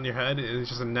microphone on your head, it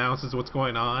just announces what's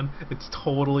going on. It's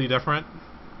totally different.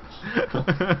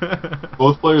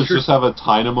 Both players just have a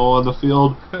dynamo on the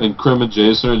field, and Crim and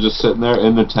Jason are just sitting there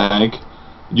in the tank.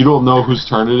 You don't know whose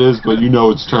turn it is, but you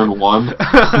know it's turn 1.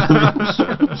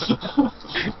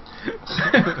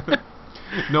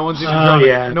 No one's even drawn.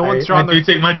 No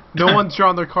one's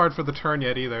drawn their card for the turn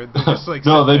yet either. They're just like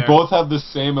no, they both have the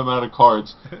same amount of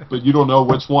cards, but you don't know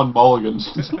which one mulligans.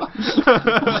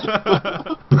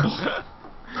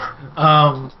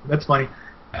 That's funny.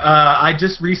 I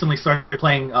just recently started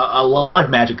playing a lot of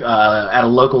Magic at a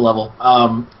local level,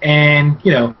 and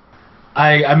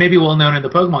I may be well known in the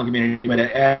Pokemon community, but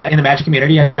in the Magic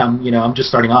community, I'm just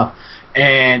starting off,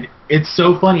 and it's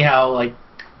so funny how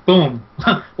boom,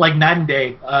 like night and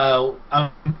day.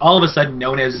 I'm all of a sudden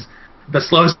known as the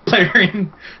slowest player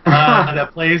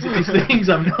that plays these things.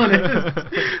 I'm known as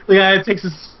the guy that takes a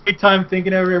sweet time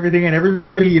thinking over everything, and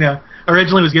everybody,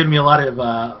 originally was giving me a lot of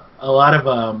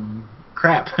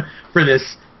crap for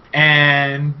this,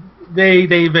 and they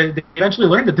eventually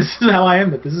learned that this is how I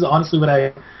am. That this is honestly what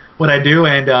I do,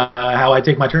 and how I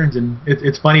take my turns. And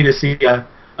it's funny to see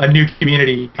a new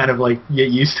community kind of get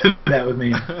used to that with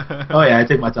me. Oh yeah, I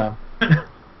take my time.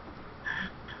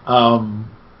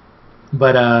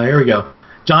 But here we go.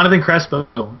 Jonathan Crespo.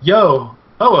 Yo,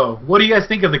 what do you guys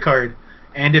think of the card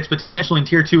and its potential in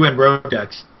Tier 2 and Rogue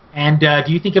decks? And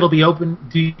do you think it'll open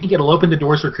the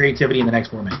doors for creativity in the next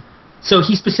format? So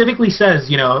he specifically says,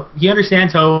 he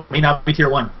understands how it may not be Tier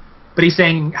 1, but he's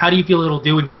saying, how do you feel it'll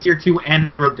do in Tier 2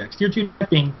 and Rogue decks? Tier 2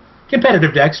 being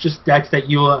competitive decks, just decks that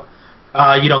you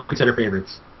don't consider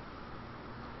favorites.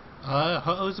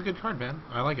 Ho-Oh's a good card, man.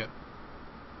 I like it.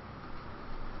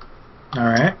 All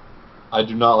right. I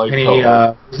do not like any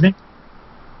reasoning?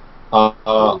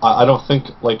 I don't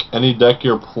think any deck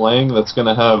you're playing that's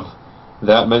gonna have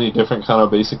that many different kind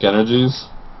of basic energies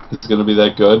is gonna be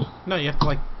that good. No, you have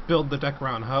to build the deck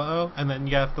around Ho-Oh, and then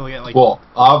you have to get well,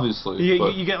 obviously.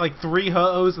 You get 3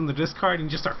 Ho-Ohs in the discard, and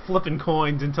you just start flipping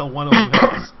coins until one of them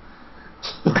hits.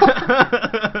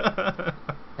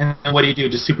 what do you do?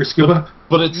 Just super scuba?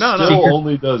 But it No, still no.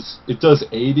 only does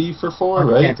 80 for 4,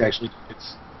 You right? can't actually.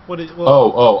 It's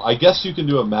Oh, I guess you can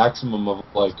do a maximum of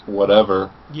like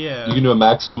whatever. Yeah. You can do a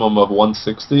maximum of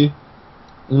 160.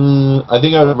 I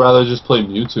think I would rather just play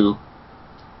Mewtwo.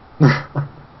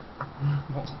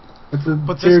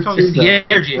 But tier this comes, two the deck.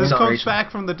 energy this comes acceleration.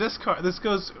 back from the discard. This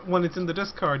goes when it's in the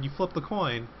discard. You flip the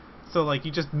coin, so like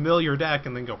you just mill your deck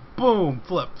and then go boom,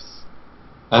 flips.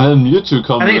 And then Mewtwo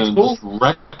comes I think in it's and cool. just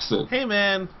wrecks it. Hey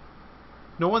man,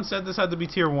 no one said this had to be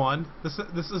tier 1. This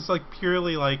is like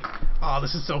purely like, oh,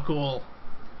 this is so cool.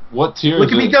 What tier Look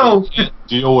is at me it? go. You can't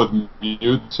deal with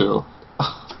Mewtwo.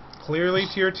 Clearly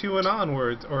tier 2 and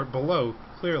onwards or below.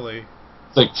 Clearly.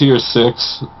 It's like tier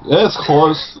 6. Yeah, it's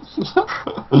close. 6.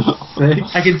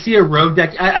 I can see a rogue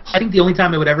deck. I think the only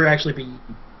time it would ever actually be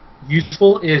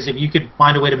useful is if you could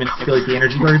find a way to manipulate the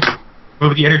energy cards,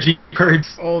 move the energy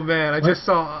cards. Oh man, I What? just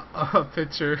saw a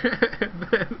picture.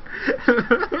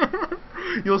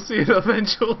 You'll see it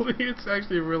eventually. It's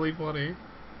actually really funny.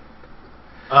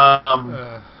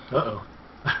 Uh-oh. Oh,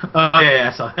 yeah,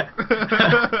 I saw that.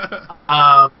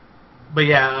 But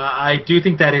yeah, I do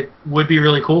think that it would be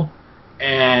really cool,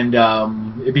 and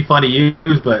it'd be fun to use,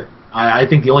 but I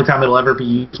think the only time it'll ever be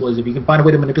useful is if you can find a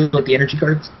way to manipulate the energy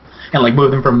cards and like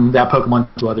move them from that Pokemon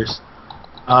to others.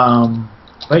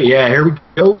 But yeah, here we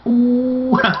go.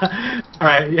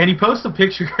 Alright, and he posts a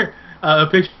picture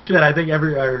that I think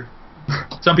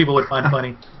some people would find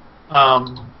funny.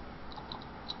 And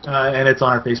it's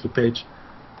on our Facebook page.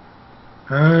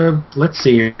 Let's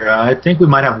see here. I think we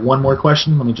might have one more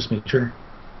question. Let me just make sure.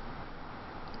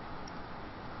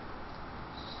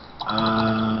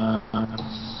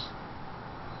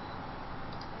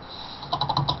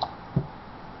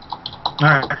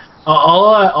 Alright.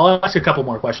 I'll ask a couple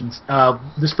more questions.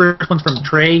 This first one's from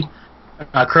Trey,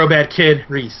 Crowbad Kid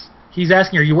Reese. He's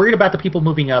asking, are you worried about the people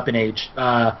moving up in age?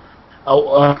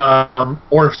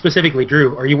 Or specifically,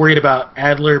 Drew, are you worried about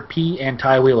Adler, P, and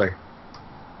Ty Wheeler?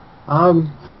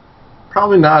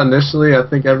 Probably not initially. I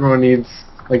think everyone needs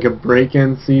like a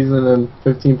break-in season and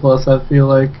 15 plus. I feel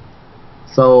like.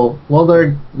 So while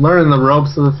they're learning the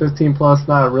ropes of the 15 plus,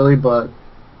 not really, but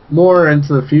more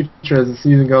into the future as the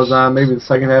season goes on. Maybe the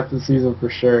second half of the season for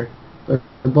sure. They're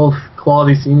both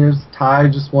quality seniors. Ty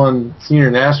just won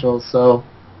senior nationals, so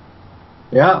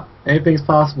yeah, anything's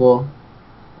possible.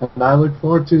 And I look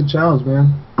forward to the challenge,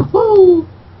 man. Woo!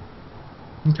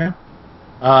 Okay.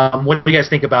 What do you guys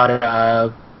think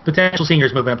about potential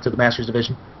seniors moving up to the Masters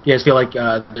division? Do you guys feel like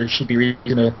there should be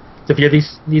reason to fear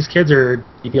these kids, or do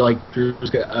you feel like Drew's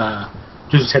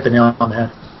just hit the nail on the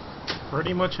head?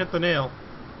 Pretty much hit the nail.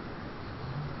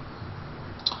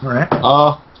 All right.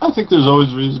 I think there's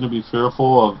always reason to be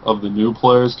fearful of the new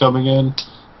players coming in.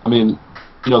 I mean,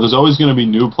 there's always going to be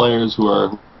new players who are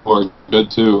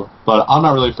good too, but I'm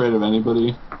not really afraid of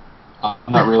anybody. I'm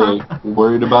not really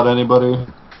worried about anybody.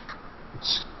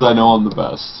 It's 'cause I know I'm the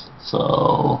best.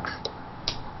 So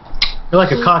You're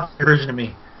like a cocky version of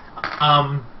me.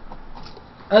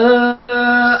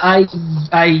 I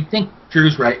think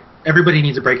Drew's right. Everybody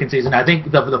needs a break-in season. I think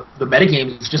the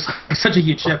metagame is just like such a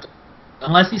huge shift.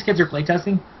 Unless these kids are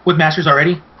playtesting with Masters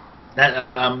already, that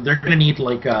they're going to need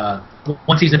like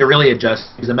one season to really adjust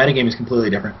because the metagame is completely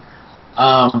different.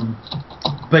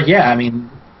 But yeah, I mean,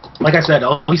 like I said,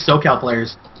 all these SoCal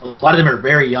players, a lot of them are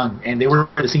very young, and they were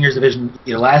for the seniors division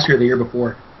last year or the year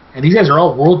before. And these guys are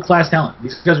all world-class talent.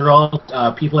 These guys are all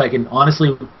people that can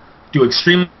honestly do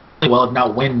extremely well, if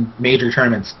not win major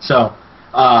tournaments. So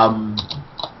I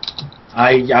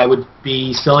would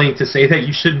be silly to say that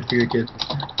you shouldn't fear kids.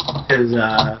 Because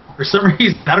for some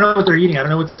reason, I don't know what they're eating. I don't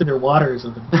know what's in their water or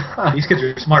something. These kids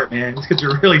are smart, man. These kids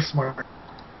are really smart.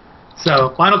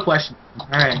 So, final question. All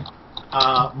right.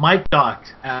 Mike Doc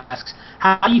asks,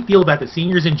 how do you feel about the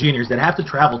seniors and juniors that have to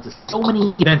travel to so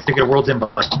many events to get a World's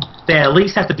invite? They at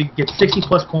least have to get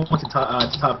 60-plus points to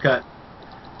top cut.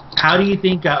 How do you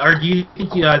think, or do you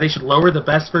think they should lower the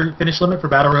best for finish limit for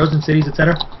battle roads and cities,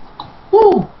 etc.?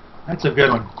 Woo! That's a good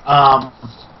one.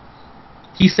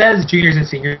 He says juniors and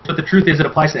seniors, but the truth is it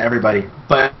applies to everybody.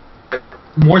 But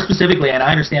more specifically, and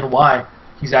I understand why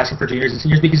he's asking for juniors and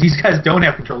seniors, because these guys don't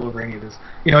have control over any of this.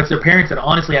 It's their parents that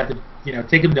honestly have to,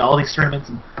 take them to all these tournaments,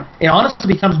 and it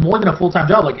honestly becomes more than a full-time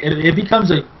job. Like it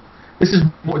becomes this is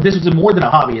more than a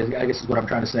hobby, I guess is what I'm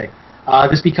trying to say.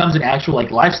 This becomes an actual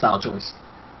lifestyle choice,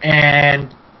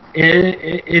 and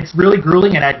it's really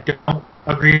grueling. And I don't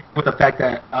agree with the fact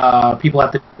that people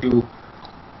have to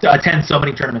attend so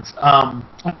many tournaments. I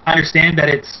understand that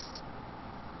it's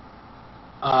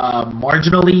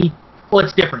marginally, well,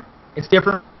 it's different. It's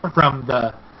different from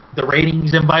the the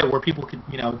ratings invite where people could,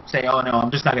 say, oh no,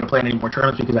 I'm just not going to play any more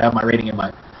tournaments because I have my rating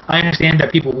invite. I understand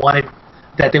that people wanted,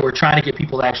 that they were trying to get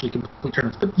people to actually complete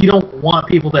tournaments, but you don't want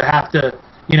people to have to,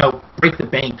 break the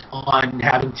bank on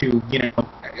having to,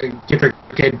 get their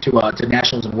kid to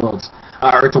nationals and worlds,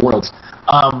 or to worlds.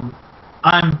 I'm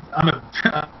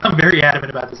very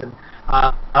adamant about this, and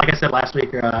like I said last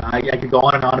week, I could go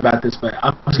on and on about this, but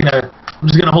I'm just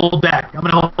gonna hold back. I'm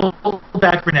gonna hold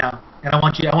back for now, and I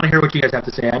want to hear what you guys have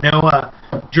to say. I know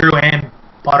Drew and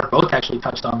Potter both actually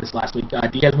touched on this last week. Do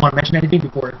you guys want to mention anything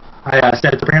before I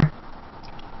said it to Pram?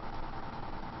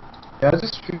 Yeah, I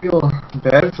just feel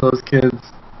bad for those kids.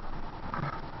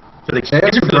 For the They have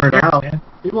kids or to for the burn parents, out. man?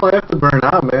 People have to burn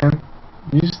out, man.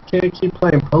 You just can't keep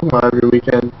playing Pokemon every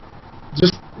weekend.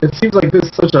 It seems like this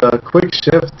is such a quick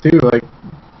shift too. Like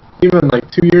even like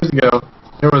 2 years ago,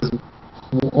 there was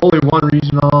only one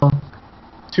regional,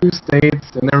 2 states,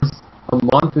 and there was a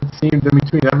month it seemed in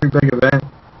between every big event.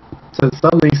 To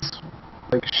suddenly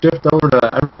like shift over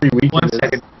to every weekend. 1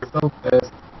 second. Is so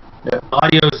fast. Yeah.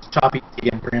 Audio's choppy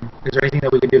again, Pram. Is there anything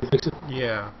that we can do to fix it?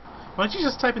 Yeah. Why don't you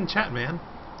just type in chat, man?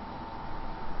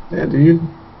 Yeah, dude.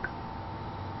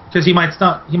 Because he might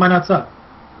stop. He might not stop.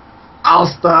 I'll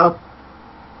stop.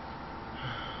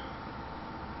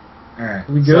 All right.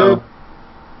 We good?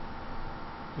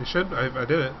 You should. I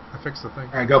did it. I fixed the thing.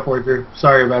 All right, go for it, Drew.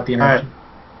 Sorry about the interruption.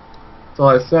 So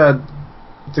I said,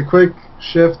 it's a quick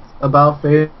shift about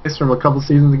face from a couple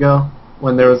seasons ago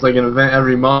when there was like an event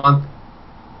every month,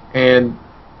 and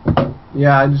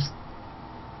yeah,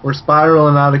 we're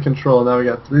spiraling out of control. Now we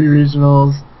got 3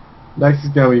 regionals. Next is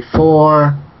gonna be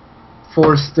 4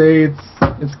 states.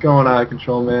 It's going out of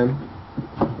control, man.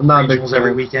 I'm not a big Regionals fan.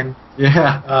 every weekend.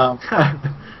 Yeah.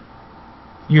 Can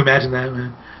you imagine that,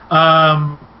 man?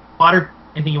 Potter,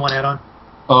 anything you want to add on?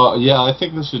 Yeah, I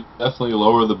think this should definitely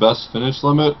lower the best finish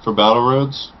limit for battle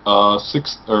roads.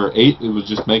 6 or 8, it would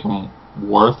just make them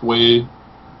worth way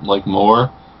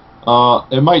more.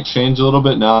 It might change a little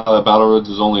bit now that battle roads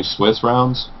is only Swiss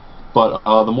rounds, but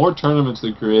the more tournaments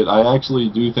they create, I actually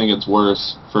do think it's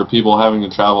worse for people having to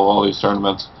travel all these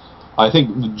tournaments. I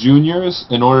think the juniors,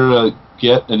 in order to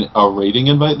get a rating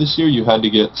invite this year, you had to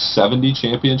get 70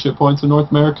 championship points in North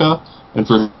America, and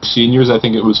for seniors, I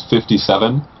think it was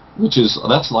 57.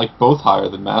 That's like both higher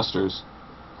than Masters.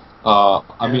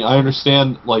 I mean, I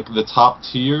understand like the top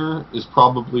tier is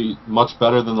probably much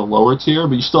better than the lower tier,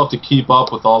 but you still have to keep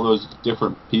up with all those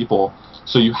different people.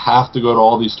 So you have to go to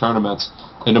all these tournaments.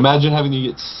 And imagine having to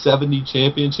get 70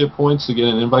 championship points to get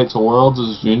an invite to Worlds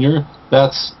as a junior.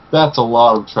 That's a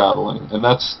lot of traveling, and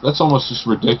that's almost just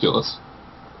ridiculous.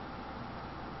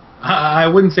 I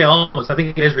wouldn't say almost. I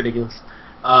think it is ridiculous.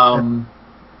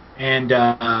 And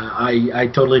I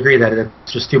totally agree that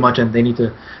it's just too much, and they need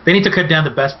to cut down the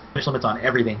best finish limits on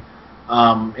everything.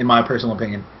 In my personal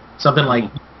opinion, something like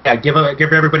give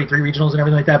everybody 3 regionals and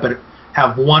everything like that, but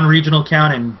have 1 regional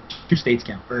count and 2 states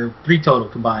count, or 3 total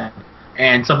combined,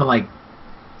 and something like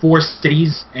 4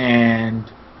 cities and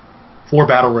 4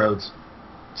 battle roads.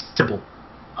 Simple.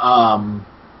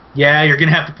 Yeah, you're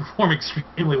gonna have to perform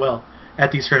extremely well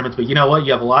at these tournaments, but you know what?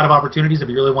 You have a lot of opportunities if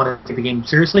you really want to take the game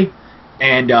seriously.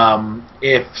 And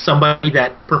if somebody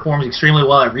that performs extremely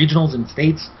well at regionals and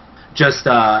states just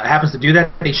happens to do that,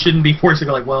 they shouldn't be forced to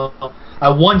go like, well, I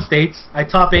won states, I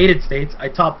top 8 at states, I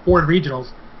top 4 at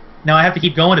regionals. Now I have to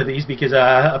keep going to these because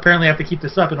apparently I have to keep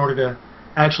this up in order to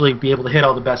actually be able to hit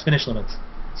all the best finish limits.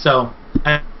 So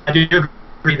I do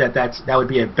agree that that would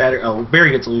be a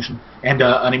very good solution and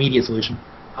an immediate solution.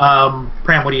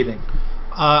 Pram, what do you think?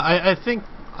 I think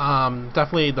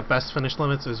definitely the best finish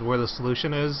limits is where the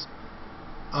solution is.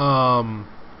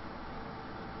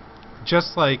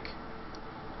 Just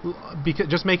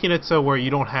making it so where you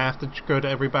don't have to go to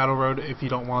every battle road if you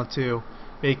don't want to,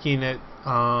 making it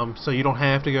so you don't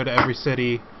have to go to every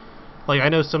city. Like I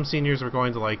know some seniors were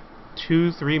going to like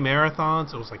 2-3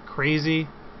 marathons. It was like crazy.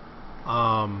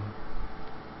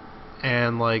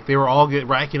 And like they were all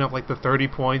racking up like the 30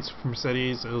 points from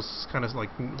cities. It was kind of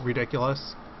like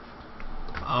ridiculous.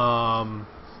 I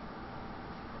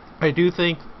do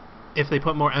think if they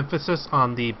put more emphasis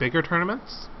on the bigger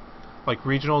tournaments, like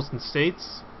regionals and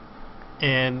states,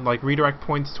 and like redirect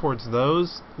points towards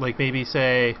those, like maybe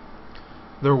say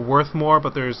they're worth more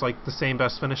but there's like the same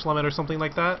best finish limit or something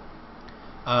like that,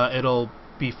 it'll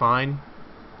be fine.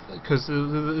 Because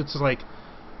it's like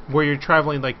where you're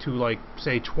traveling like to like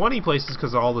say 20 places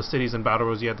because of all the cities and battle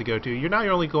roads you have to go to, you're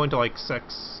only going to like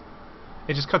 6.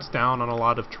 It just cuts down on a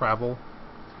lot of travel.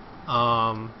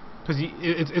 Because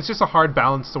it's just a hard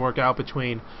balance to work out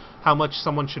between how much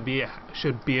someone should be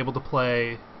able to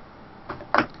play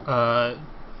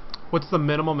what's the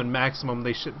minimum and maximum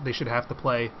they should have to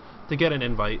play to get an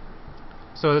invite.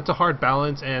 So it's a hard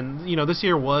balance, and this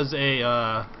year was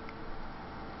a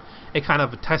kind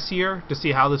of a test year to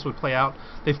see how this would play out.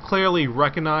 They've clearly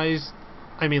recognized.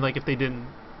 I mean, like, if they didn't,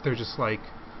 they're just like,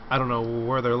 I don't know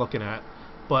where they're looking at,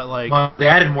 but like, well, they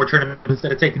added more tournaments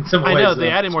instead of taking some away. I know so they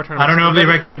added more tournaments. I don't know if they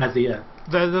recognize it yet.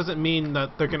 That doesn't mean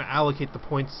that they're going to allocate the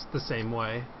points the same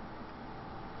way.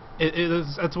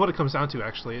 That's what it comes down to,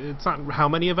 actually. It's not how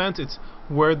many events; it's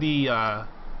where the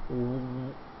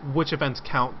which events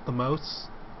count the most.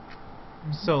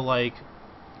 So, like,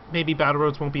 maybe Battle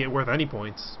Roads won't be worth any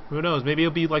points. Who knows? Maybe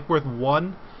it'll be like worth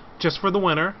 1 just for the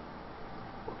winner,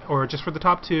 or just for the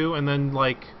top 2, and then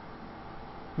like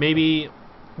maybe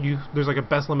there's like a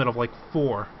best limit of like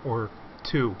 4 or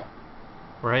 2,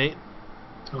 right?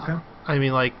 Okay. I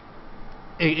mean, like,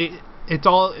 it's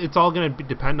all gonna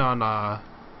depend on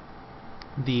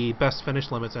the best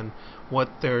finish limits and what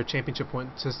their championship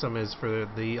point system is for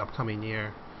the upcoming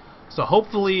year. So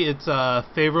hopefully it's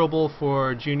favorable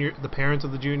for the parents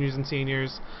of the juniors and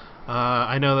seniors.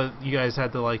 I know that you guys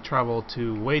had to like travel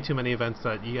to way too many events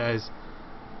that you guys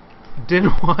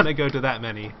didn't want to go to that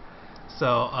many.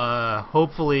 So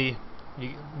hopefully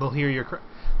they'll hear your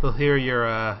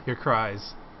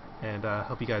cries and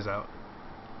help you guys out.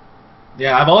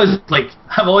 Yeah, I've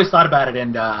always thought about it,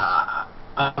 and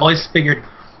I've always figured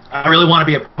I really want to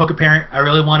be a Poke parent. I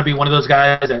really want to be one of those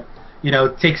guys that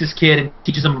takes his kid and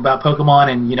teaches him about Pokemon,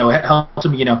 and helps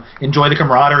him enjoy the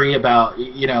camaraderie about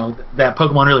that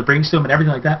Pokemon really brings to him and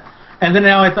everything like that. And then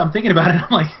now I'm thinking about it,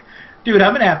 I'm like, dude,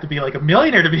 I'm gonna have to be like a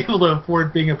millionaire to be able to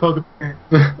afford being a Poke parent.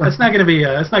 That's not gonna be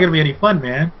any fun,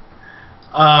 man.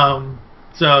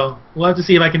 So we'll have to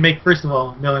see if I can make, first of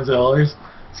all, millions of dollars.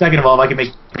 Second of all, if I can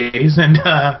make babies, and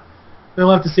then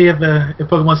we'll have to see if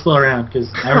Pokemon's still around,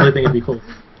 because I really think it'd be cool.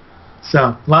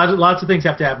 So lots of things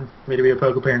have to happen for me to be a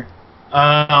Poke parent.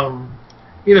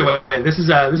 Either way, this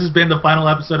has been the final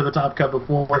episode of the Top Cut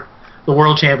before the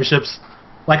World Championships.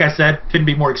 Like I said, couldn't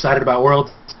be more excited about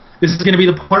Worlds. This is going to be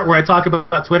the part where I talk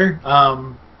about Twitter.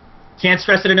 Can't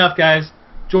stress it enough, guys.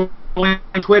 Join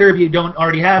Twitter if you don't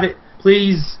already have it.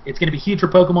 Please, it's going to be huge for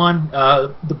Pokemon.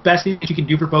 The best thing that you can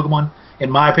do for Pokemon, in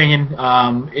my opinion,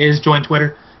 is join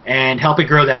Twitter and help it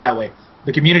grow that way.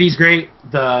 The community's great.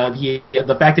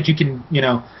 The fact that you can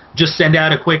just send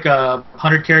out a quick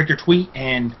 100-character tweet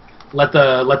and let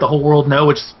the whole world know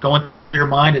what's going through your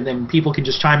mind, and then people can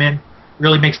just chime in,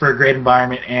 really makes for a great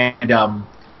environment. And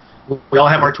we all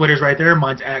have our Twitters right there.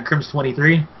 Mine's at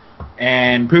Crims23,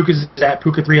 and Puka's at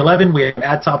Puka311. We have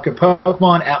at Topka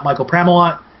Pokemon, at Michael Pram,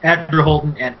 at Drew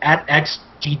Holden, and at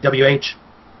XGWH.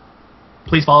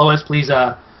 Please follow us. Please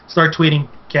start tweeting.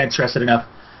 Can't stress it enough.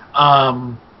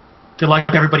 Good luck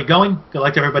to everybody going. Good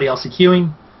luck to everybody else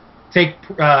queuing. Take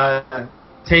Mr.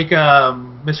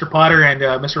 Potter and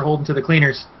Mr. Holden to the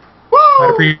cleaners. Woo!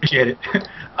 I'd appreciate it.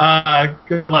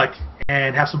 Good luck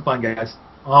and have some fun, guys.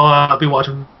 I'll be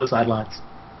watching the sidelines.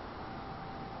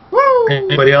 Woo!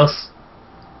 Anybody else?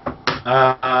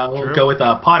 We'll go with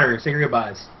Potter. Say your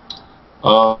goodbyes.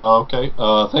 Okay.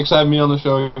 Thanks for having me on the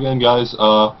show again, guys.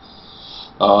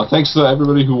 Thanks to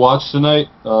everybody who watched tonight.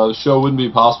 The show wouldn't be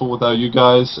possible without you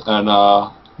guys. And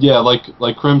yeah,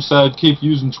 like Crim said, keep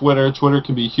using Twitter. Twitter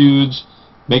can be huge.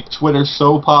 Make Twitter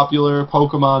so popular.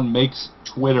 Pokemon makes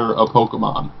Twitter a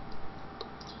Pokemon.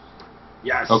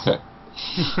 Yes. Okay.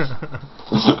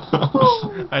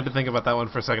 I had to think about that one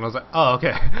for a second. I was like, oh,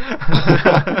 okay.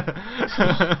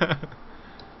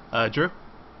 Drew?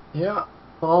 Yeah,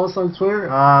 follow us on Twitter.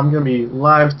 I'm going to be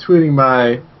live tweeting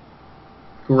my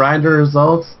grinder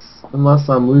results. Unless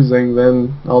I'm losing,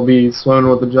 then I'll be swimming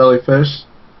with the jellyfish.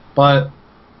 But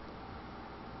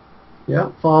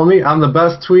yeah, follow me. I'm the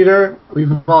best tweeter.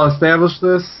 We've all established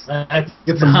this.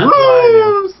 Get some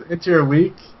woos into your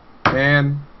week.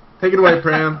 And take it away,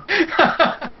 Pram.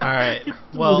 Alright.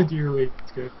 Well, into your week.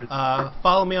 It's good.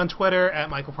 Follow me on Twitter at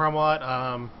Michael Pramwat.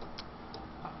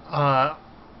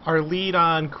 Our lead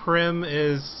on Crim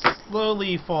is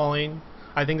slowly falling.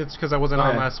 I think it's because I wasn't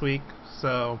on last week.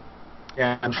 So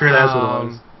yeah, I'm sure that's what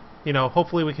it was.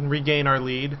 Hopefully we can regain our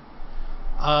lead.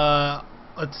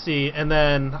 Let's see, and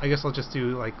then I guess I'll just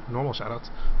do like normal shoutouts.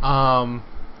 I'm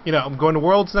going to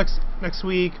Worlds next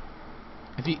week.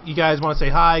 If you guys want to say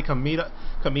hi, come meet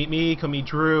me, come meet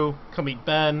Drew, come meet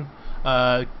Ben,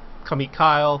 come meet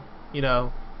Kyle.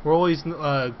 We're always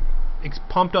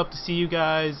pumped up to see you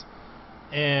guys,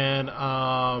 and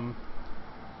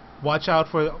watch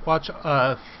for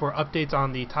updates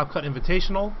on the Top Cut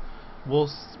Invitational. We'll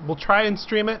try and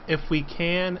stream it if we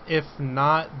can. If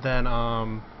not, then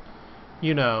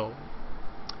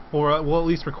we'll at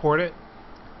least record it.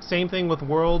 same thing with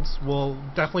Worlds. We'll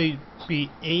definitely be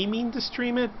aiming to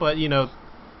stream it, but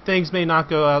things may not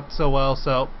go out so well.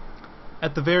 So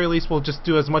at the very least, we'll just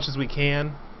do as much as we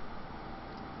can.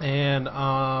 And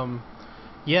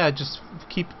yeah, just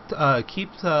keep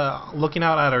looking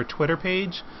out at our Twitter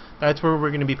page. That's where we're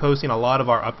going to be posting a lot of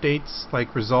our updates,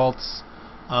 like results.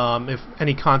 If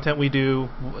any content we do,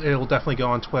 it'll definitely go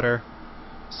on Twitter.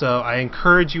 So I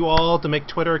encourage you all to make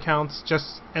Twitter accounts,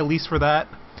 just at least for that.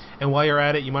 And while you're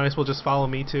at it, you might as well just follow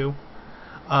me too,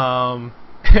 and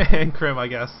Crim, I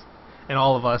guess, and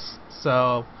all of us.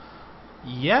 So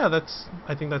yeah,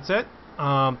 I think that's it.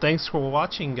 Thanks for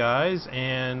watching, guys,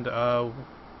 and I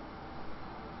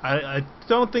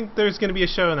don't think there's going to be a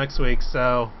show next week,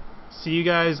 so see you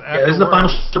guys after this is the final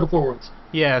Worlds. show before Worlds.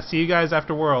 Yeah, see you guys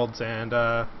after Worlds, and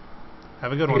have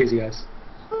a good Take one. it easy, guys.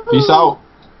 Peace out.